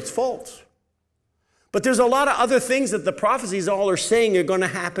believe what's false. But there's a lot of other things that the prophecies all are saying are going to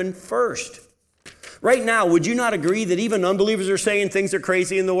happen first. Right now, would you not agree that even unbelievers are saying things are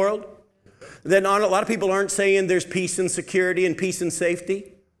crazy in the world? That a lot of people aren't saying there's peace and security and peace and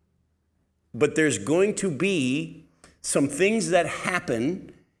safety? But there's going to be some things that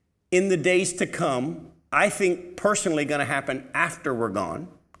happen in the days to come, I think personally going to happen after we're gone.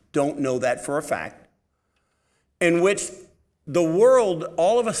 Don't know that for a fact. In which the world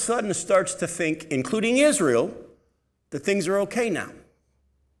all of a sudden starts to think, including Israel, that things are okay now.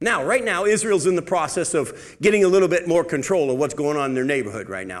 Now, right now, Israel's in the process of getting a little bit more control of what's going on in their neighborhood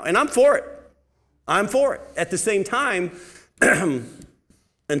right now. And I'm for it. I'm for it. At the same time,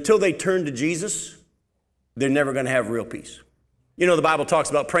 until they turn to Jesus, they're never going to have real peace. You know, the Bible talks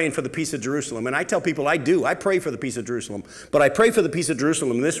about praying for the peace of Jerusalem. And I tell people I do. I pray for the peace of Jerusalem. But I pray for the peace of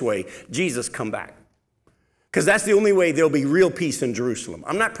Jerusalem this way. Jesus, come back. Because that's the only way there'll be real peace in Jerusalem.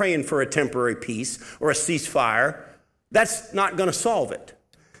 I'm not praying for a temporary peace or a ceasefire. That's not going to solve it.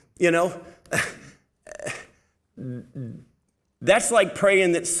 You know, That's like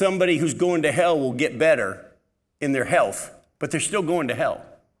praying that somebody who's going to hell will get better in their health, but they're still going to hell.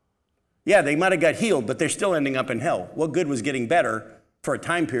 Yeah, they might have got healed, but they're still ending up in hell. What good was getting better for a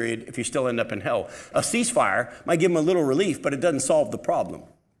time period if you still end up in hell? A ceasefire might give them a little relief, but it doesn't solve the problem.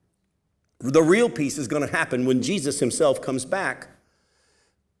 The real peace is going to happen when Jesus himself comes back.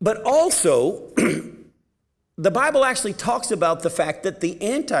 But also, the Bible actually talks about the fact that the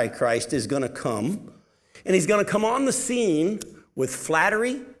Antichrist is going to come, and he's going to come on the scene with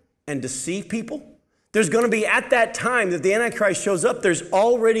flattery and deceive people. There's going to be, at that time that the Antichrist shows up, there's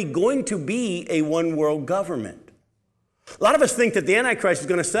already going to be a one world government. A lot of us think that the Antichrist is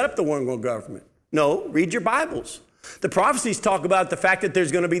going to set up the one world government. No, read your Bibles. The prophecies talk about the fact that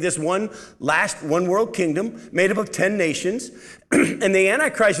there's going to be this last one world kingdom made up of 10 nations, and the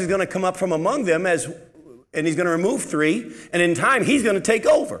Antichrist is going to come up from among them and he's going to remove 3, and in time he's going to take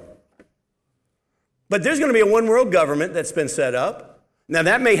over. But there's going to be a one world government that's been set up. Now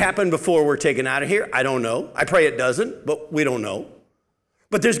that may happen before we're taken out of here. I don't know. I pray it doesn't, but we don't know.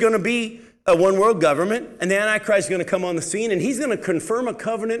 But there's going to be a one world government, and the Antichrist is going to come on the scene, and he's going to confirm a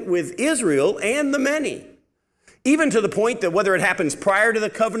covenant with Israel and the many. Even to the point that whether it happens prior to the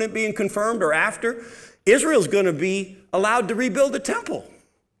covenant being confirmed or after, Israel's going to be allowed to rebuild the temple.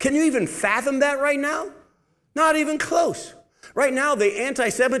 Can you even fathom that right now? Not even close. Right now, the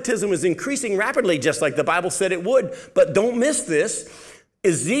anti-Semitism is increasing rapidly, just like the Bible said it would. But don't miss this.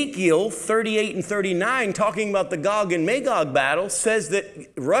 Ezekiel 38 and 39, talking about the Gog and Magog battle, says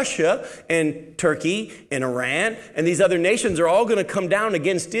that Russia and Turkey and Iran and these other nations are all going to come down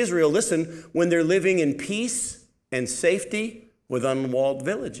against Israel, listen, when they're living in peace and safety with unwalled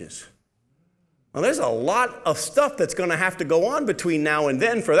villages. Well, there's a lot of stuff that's going to have to go on between now and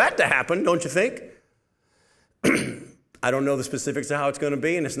then for that to happen, don't you think? I don't know the specifics of how it's going to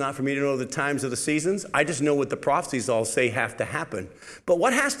be, and it's not for me to know the times of the seasons. I just know what the prophecies all say have to happen. But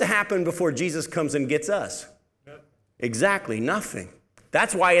what has to happen before Jesus comes and gets us? Yep. Exactly, nothing.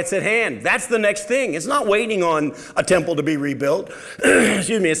 That's why it's at hand. That's the next thing. It's not waiting on a temple to be rebuilt.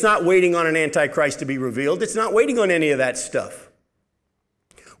 Excuse me. It's not waiting on an Antichrist to be revealed. It's not waiting on any of that stuff.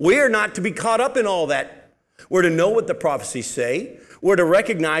 We're not to be caught up in all that. We're to know what the prophecies say. We're to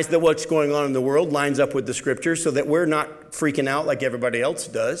recognize that what's going on in the world lines up with the scriptures so that we're not freaking out like everybody else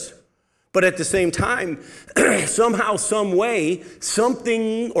does. But at the same time, somehow, some way,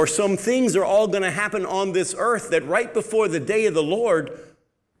 something or some things are all going to happen on this earth that right before the day of the Lord,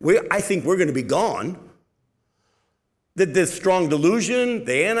 I think we're going to be gone. That this strong delusion,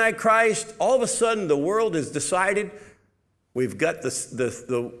 the Antichrist, all of a sudden the world has decided we've got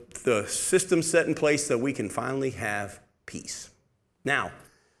the system set in place so we can finally have peace. Now,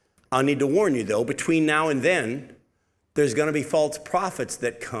 I'll need to warn you, though, between now and then, there's going to be false prophets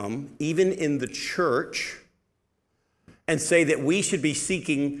that come, even in the church, and say that we should be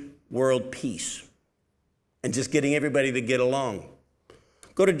seeking world peace and just getting everybody to get along.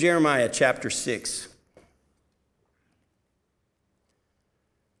 Go to Jeremiah chapter 6.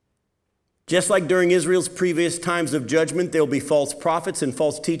 Just like during Israel's previous times of judgment, there will be false prophets and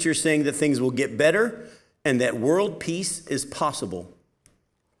false teachers saying that things will get better and that world peace is possible.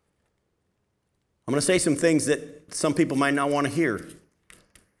 I'm going to say some things that some people might not want to hear,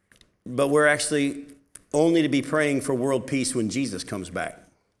 but we're actually only to be praying for world peace when Jesus comes back.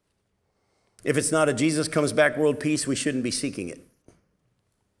 If it's not a Jesus comes back world peace, we shouldn't be seeking it.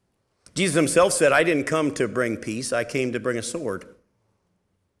 Jesus himself said, I didn't come to bring peace, I came to bring a sword.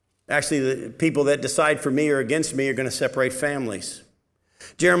 Actually, the people that decide for me or against me are going to separate families.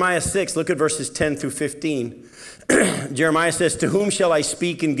 Jeremiah 6, look at verses 10 through 15. Jeremiah says, to whom shall I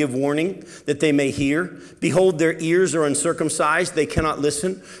speak and give warning that they may hear? Behold, their ears are uncircumcised, they cannot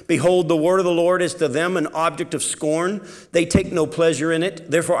listen. Behold, the word of the Lord is to them an object of scorn. They take no pleasure in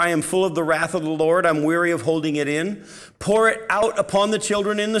it. Therefore I am full of the wrath of the Lord. I'm weary of holding it in. Pour it out upon the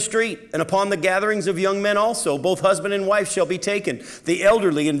children in the street and upon the gatherings of young men also. Both husband and wife shall be taken. The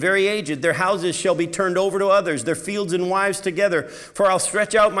elderly and very aged, their houses shall be turned over to others, their fields and wives together. For I'll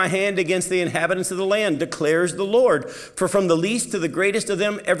stretch out my hand against the inhabitants of the land, declares the Lord. For from the least to the greatest of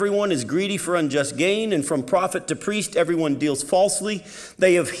them, everyone is greedy for unjust gain, and from prophet to priest, everyone deals falsely.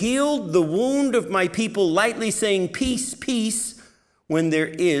 They have healed the wound of my people lightly, saying, peace, peace, when there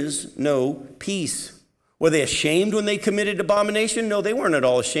is no peace. Were they ashamed when they committed abomination? No, they weren't at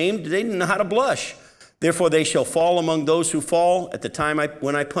all ashamed. They didn't know how to blush. Therefore they shall fall among those who fall. At the time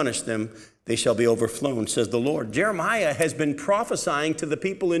when I punish them, they shall be overflown, says the Lord. Jeremiah has been prophesying to the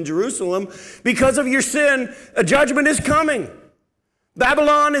people in Jerusalem, because of your sin, a judgment is coming.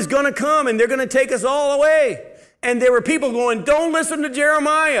 Babylon is going to come, and they're going to take us all away. And there were people going, don't listen to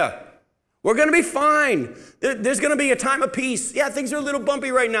Jeremiah. We're going to be fine. There's going to be a time of peace. Yeah, things are a little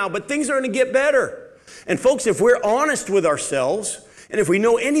bumpy right now, but things are going to get better. And folks, if we're honest with ourselves, and if we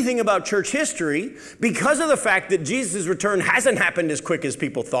know anything about church history, because of the fact that Jesus' return hasn't happened as quick as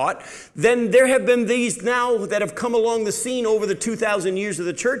people thought, then there have been these now that have come along the scene over the 2,000 years of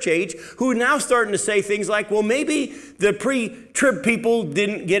the church age who are now starting to say things like, well, maybe the pre-trib people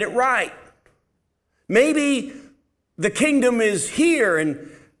didn't get it right. Maybe the kingdom is here, and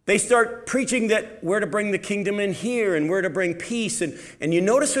they start preaching that we're to bring the kingdom in here and we're to bring peace. And you're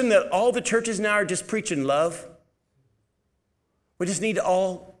noticing that all the churches now are just preaching love. We just need to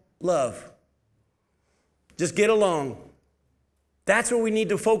all love. Just get along. That's what we need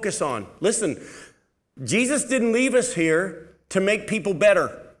to focus on. Listen, Jesus didn't leave us here to make people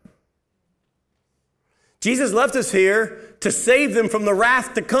better. Jesus left us here to save them from the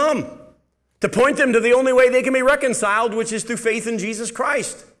wrath to come, to point them to the only way they can be reconciled, which is through faith in Jesus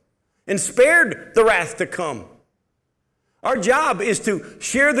Christ, and spared the wrath to come. Our job is to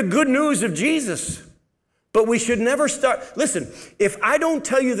share the good news of Jesus, but we should never start. Listen, if I don't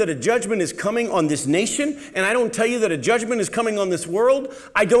tell you that a judgment is coming on this nation, and I don't tell you that a judgment is coming on this world,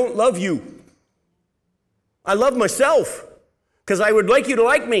 I don't love you. I love myself, because I would like you to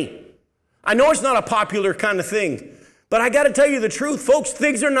like me. I know it's not a popular kind of thing, but I got to tell you the truth, folks,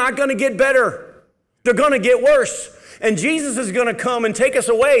 things are not going to get better. They're going to get worse. And Jesus is going to come and take us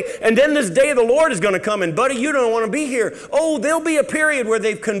away. And then this day of the Lord is going to come. And buddy, you don't want to be here. Oh, there'll be a period where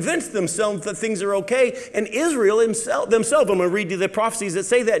they've convinced themselves that things are okay. And Israel themselves, I'm going to read you the prophecies that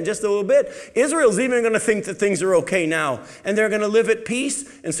say that in just a little bit. Israel's even going to think that things are okay now. And they're going to live at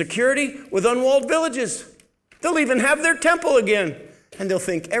peace and security with unwalled villages. They'll even have their temple again. And they'll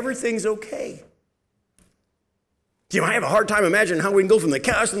think everything's okay. You might have a hard time imagining how we can go from the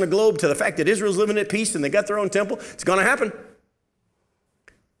chaos in the globe to the fact that Israel's living at peace and they got their own temple. It's going to happen.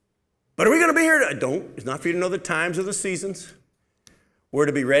 But are we going to be here? It's not for you to know the times or the seasons. We're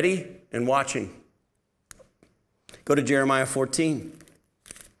to be ready and watching. Go to Jeremiah 14.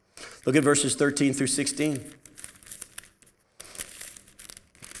 Look at verses 13 through 16.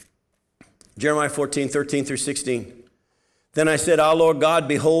 Jeremiah 14, 13 through 16. Then I said, Ah, Lord God,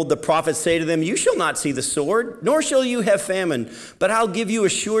 behold, the prophets say to them, you shall not see the sword, nor shall you have famine, but I'll give you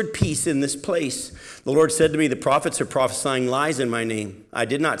assured peace in this place. The Lord said to me, the prophets are prophesying lies in my name. I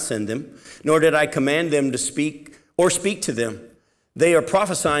did not send them, nor did I command them to speak to them. They are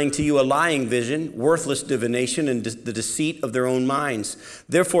prophesying to you a lying vision, worthless divination, and the deceit of their own minds.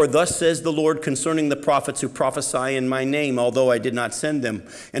 Therefore, thus says the Lord concerning the prophets who prophesy in my name, although I did not send them,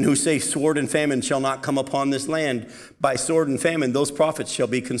 and who say sword and famine shall not come upon this land. By sword and famine, those prophets shall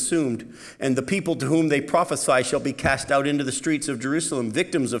be consumed, and the people to whom they prophesy shall be cast out into the streets of Jerusalem,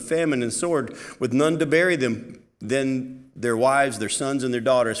 victims of famine and sword, with none to bury them. Then their wives, their sons, and their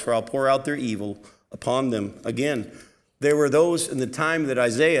daughters, for I'll pour out their evil upon them. Again, there were those in the time that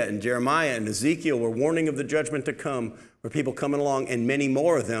Isaiah and Jeremiah and Ezekiel were warning of the judgment to come, were people coming along, and many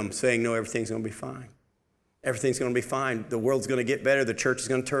more of them saying, no, everything's going to be fine. Everything's going to be fine. The world's going to get better. The church is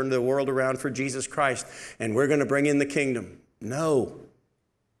going to turn the world around for Jesus Christ, and we're going to bring in the kingdom. No.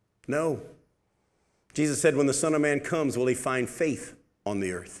 Jesus said, when the Son of Man comes, will he find faith on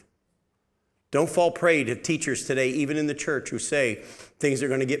the earth? Don't fall prey to teachers today, even in the church, who say things are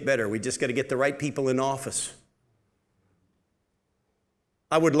going to get better. We just got to get the right people in office.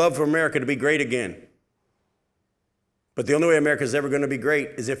 I would love for America to be great again. But the only way America is ever going to be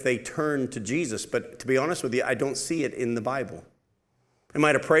great is if they turn to Jesus. But to be honest with you, I don't see it in the Bible. Am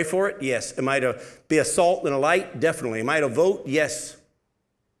I to pray for it? Yes. Am I to be a salt and a light? Definitely. Am I to vote? Yes.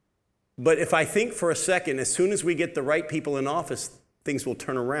 But if I think for a second, as soon as we get the right people in office, things will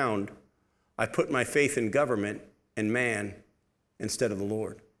turn around, I put my faith in government and man instead of the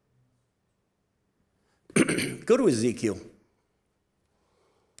Lord. Go to Ezekiel.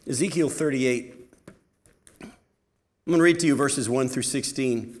 Ezekiel 38. I'm going to read to you verses 1 through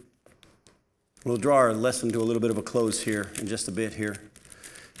 16. We'll draw our lesson to a little bit of a close here in just a bit here.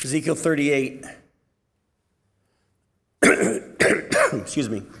 Ezekiel 38.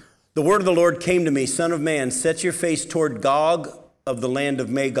 Excuse me. The word of the Lord came to me, Son of man, set your face toward Gog of the land of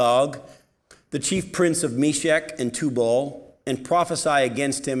Magog, the chief prince of Meshech and Tubal, and prophesy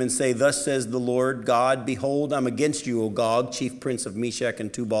against him and say, thus says the Lord God, behold, I'm against you, O Gog, chief prince of Meshech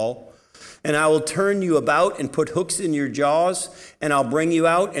and Tubal. And I will turn you about and put hooks in your jaws, and I'll bring you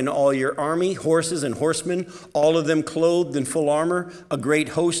out and all your army, horses and horsemen, all of them clothed in full armor, a great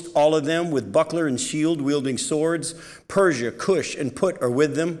host, all of them with buckler and shield, wielding swords. Persia, Cush, and Put are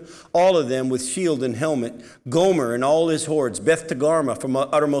with them, all of them with shield and helmet. Gomer and all his hordes, Beth Togarmah from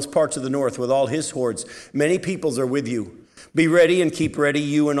uttermost parts of the north with all his hordes. Many peoples are with you. Be ready and keep ready,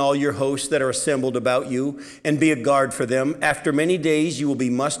 you and all your hosts that are assembled about you, and be a guard for them. After many days you will be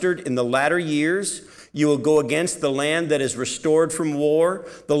mustered. In the latter years you will go against the land that is restored from war,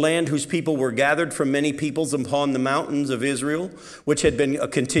 the land whose people were gathered from many peoples upon the mountains of Israel, which had been a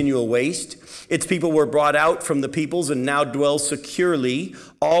continual waste. Its people were brought out from the peoples and now dwell securely,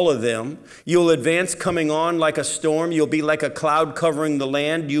 all of them. You will advance coming on like a storm. You'll be like a cloud covering the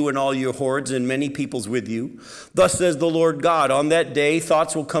land, you and all your hordes, and many peoples with you. Thus says the Lord God, on that day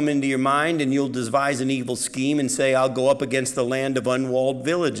thoughts will come into your mind, and you'll devise an evil scheme and say, I'll go up against the land of unwalled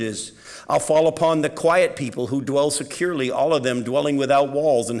villages. I'll fall upon the quiet people who dwell securely, all of them dwelling without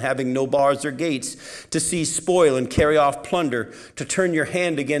walls and having no bars or gates, to seize spoil and carry off plunder, to turn your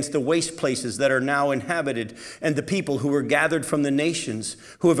hand against the waste places that are now inhabited, and the people who were gathered from the nations,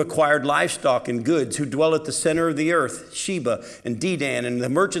 who have acquired livestock and goods, who dwell at the center of the earth, Sheba and Dedan, and the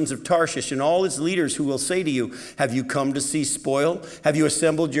merchants of Tarshish, and all its leaders who will say to you, have you come to seize spoil? Have you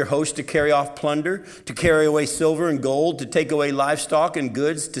assembled your host to carry off plunder, to carry away silver and gold, to take away livestock and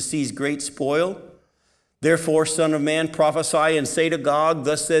goods, to seize great spoil? Therefore, Son of Man, prophesy and say to Gog,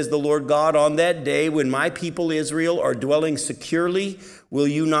 thus says the Lord God, on that day when my people Israel are dwelling securely, will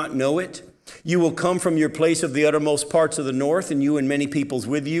you not know it? You will come from your place of the uttermost parts of the north, and you and many peoples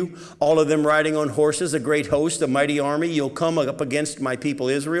with you, all of them riding on horses, a great host, a mighty army. You'll come up against my people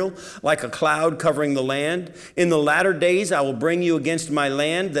Israel, like a cloud covering the land. In the latter days I will bring you against my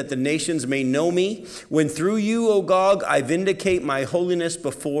land, that the nations may know me, when through you, O Gog, I vindicate my holiness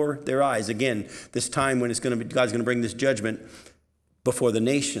before their eyes. Again, this time when God's going to bring this judgment before the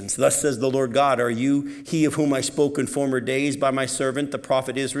nations. Thus says the Lord God, are you he of whom I spoke in former days by my servant, the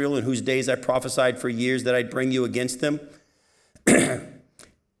prophet Israel, in whose days I prophesied for years that I'd bring you against them?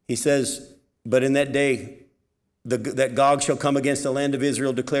 He says, but in that day, that Gog shall come against the land of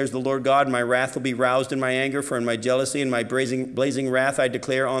Israel, declares the Lord God. My wrath will be roused in my anger, for in my jealousy and my blazing wrath I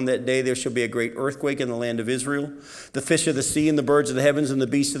declare on that day there shall be a great earthquake in the land of Israel. The fish of the sea and the birds of the heavens and the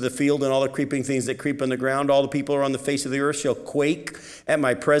beasts of the field and all the creeping things that creep on the ground, all the people who are on the face of the earth shall quake at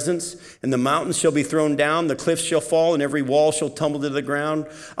my presence. And the mountains shall be thrown down, the cliffs shall fall, and every wall shall tumble to the ground.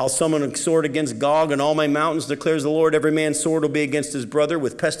 I'll summon a sword against Gog and all my mountains, declares the Lord. Every man's sword will be against his brother.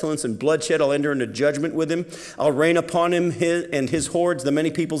 With pestilence and bloodshed I'll enter into judgment with him. I'll rain upon him and his hordes, the many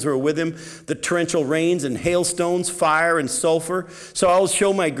peoples who are with him, the torrential rains and hailstones, fire and sulfur. So I'll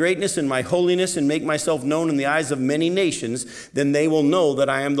show my greatness and my holiness and make myself known in the eyes of many nations. Then they will know that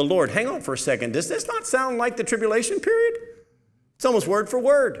I am the Lord. Hang on for a second. Does this not sound like the tribulation period? It's almost word for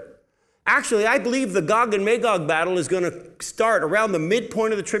word. Actually, I believe the Gog and Magog battle is going to start around the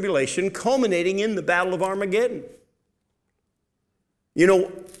midpoint of the tribulation, culminating in the Battle of Armageddon. You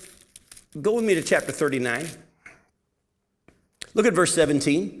know, go with me to chapter 39. Look at verse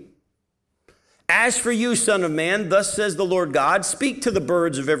 17. As for you, son of man, thus says the Lord God, speak to the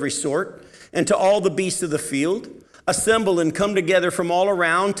birds of every sort and to all the beasts of the field. Assemble and come together from all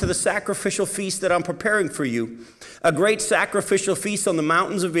around to the sacrificial feast that I'm preparing for you. A great sacrificial feast on the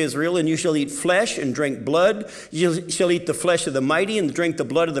mountains of Israel, and you shall eat flesh and drink blood. You shall eat the flesh of the mighty and drink the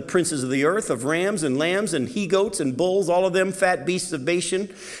blood of the princes of the earth, of rams and lambs and he-goats and bulls, all of them fat beasts of Bashan.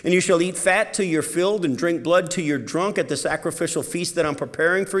 And you shall eat fat till you're filled and drink blood till you're drunk at the sacrificial feast that I'm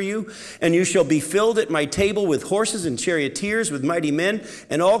preparing for you. And you shall be filled at my table with horses and charioteers, with mighty men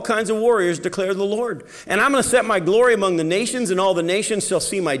and all kinds of warriors, declare the Lord. And I'm going to set my glory among the nations, and all the nations shall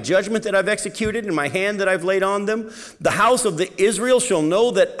see my judgment that I've executed and my hand that I've laid on them. The house of the Israel shall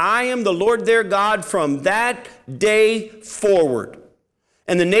know that I am the Lord their God from that day forward.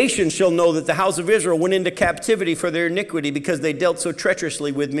 And the nations shall know that the house of Israel went into captivity for their iniquity, because they dealt so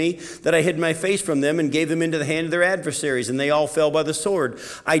treacherously with me that I hid my face from them and gave them into the hand of their adversaries, and they all fell by the sword.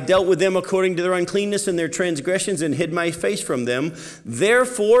 I dealt with them according to their uncleanness and their transgressions and hid my face from them.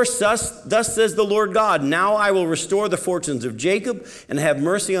 Therefore, thus says the Lord God, now I will restore the fortunes of Jacob and have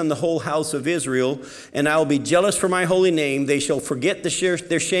mercy on the whole house of Israel, and I will be jealous for my holy name. They shall forget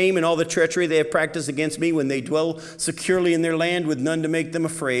their shame and all the treachery they have practiced against me when they dwell securely in their land with none to make them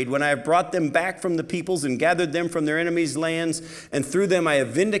afraid. When I have brought them back from the peoples and gathered them from their enemies' lands, and through them I have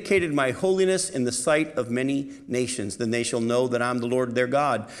vindicated my holiness in the sight of many nations, then they shall know that I'm the Lord their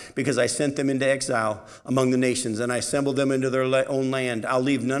God, because I sent them into exile among the nations, and I assembled them into their own land. I'll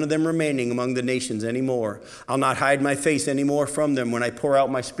leave none of them remaining among the nations anymore. I'll not hide my face anymore from them when I pour out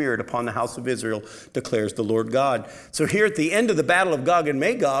my spirit upon the house of Israel, declares the Lord God. So here at the end of the battle of Gog and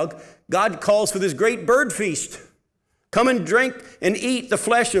Magog, God calls for this great bird feast. Come and drink and eat the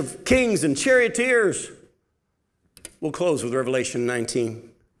flesh of kings and charioteers. We'll close with Revelation 19.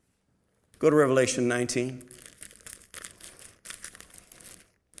 Go to Revelation 19.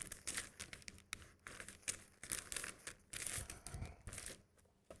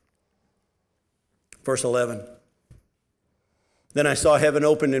 Verse 11. Then I saw heaven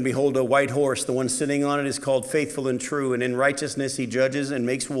opened, and behold, a white horse. The one sitting on it is called Faithful and True, and in righteousness he judges and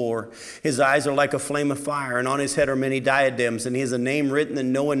makes war. His eyes are like a flame of fire, and on his head are many diadems, and he has a name written that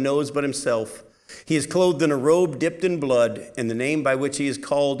no one knows but himself. He is clothed in a robe dipped in blood, and the name by which he is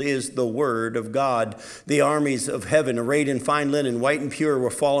called is the Word of God. The armies of heaven, arrayed in fine linen, white and pure, were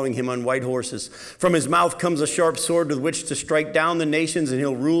following him on white horses. From his mouth comes a sharp sword with which to strike down the nations, and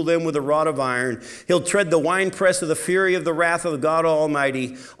he'll rule them with a rod of iron. He'll tread the winepress of the fury of the wrath of God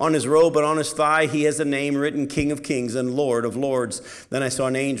Almighty. On his robe and on his thigh he has a name written, King of Kings and Lord of Lords. Then I saw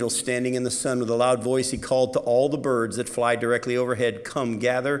an angel standing in the sun with a loud voice. He called to all the birds that fly directly overhead, Come,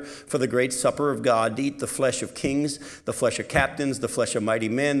 gather for the great supper of God, to eat the flesh of kings, the flesh of captains, the flesh of mighty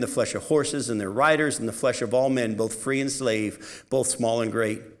men, the flesh of horses and their riders, and the flesh of all men, both free and slave, both small and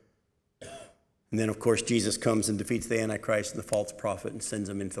great. And then, of course, Jesus comes and defeats the Antichrist and the false prophet and sends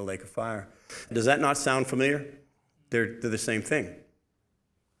them into the lake of fire. Does that not sound familiar? They're the same thing.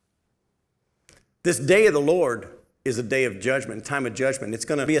 This day of the Lord is a day of judgment, a time of judgment. It's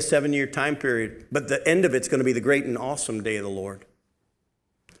going to be a 7-year time period, but the end of it's going to be the great and awesome day of the Lord.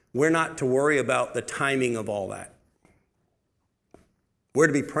 We're not to worry about the timing of all that. We're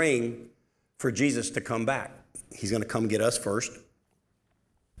to be praying for Jesus to come back. He's going to come get us first.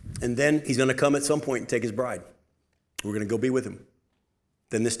 And then he's going to come at some point and take his bride. We're going to go be with him.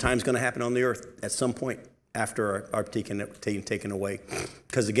 Then this time's going to happen on the earth at some point after our taken away.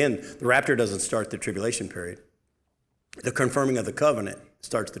 Because again, the rapture doesn't start the tribulation period. The confirming of the covenant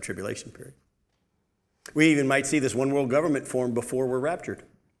starts the tribulation period. We even might see this one world government form before we're raptured.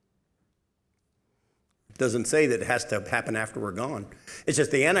 Doesn't say that it has to happen after we're gone. It's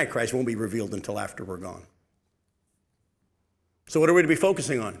just the Antichrist won't be revealed until after we're gone. So what are we to be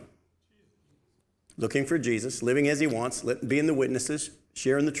focusing on? Looking for Jesus, living as he wants, being the witnesses,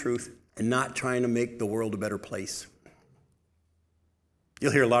 sharing the truth, and not trying to make the world a better place.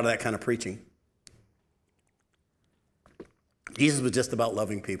 You'll hear a lot of that kind of preaching. Jesus was just about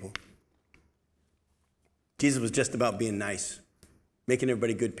loving people. Jesus was just about being nice, making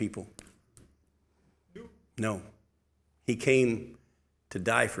everybody good people. No, he came to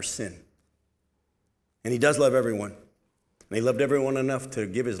die for sin. And he does love everyone. And he loved everyone enough to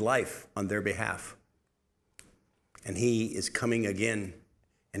give his life on their behalf. And he is coming again.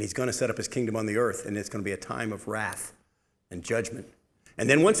 And he's going to set up his kingdom on the earth. And it's going to be a time of wrath and judgment. And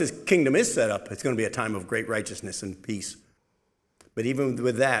then once his kingdom is set up, it's going to be a time of great righteousness and peace. But even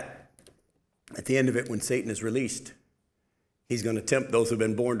with that, at the end of it, when Satan is released, he's going to tempt those who have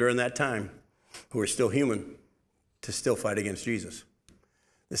been born during that time, who are still human, to still fight against Jesus.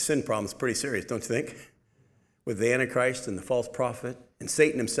 The sin problem is pretty serious, don't you think? With the Antichrist and the false prophet and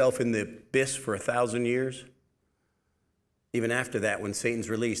Satan himself in the abyss for 1,000 years. Even after that, when Satan's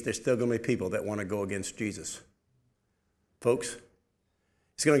released, there's still going to be people that want to go against Jesus. Folks,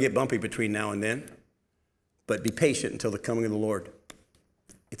 it's going to get bumpy between now and then, but be patient until the coming of the Lord.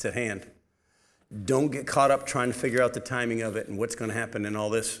 It's at hand. Don't get caught up trying to figure out the timing of it and what's going to happen and all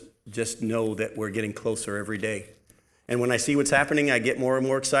this. Just know that we're getting closer every day. And when I see what's happening, I get more and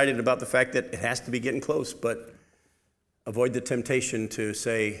more excited about the fact that it has to be getting close. But avoid the temptation to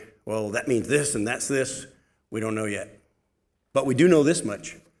say, well, that means this and that's this. We don't know yet. But we do know this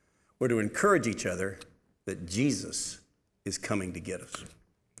much. We're to encourage each other that Jesus is coming to get us.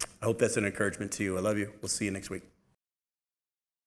 I hope that's an encouragement to you. I love you. We'll see you next week.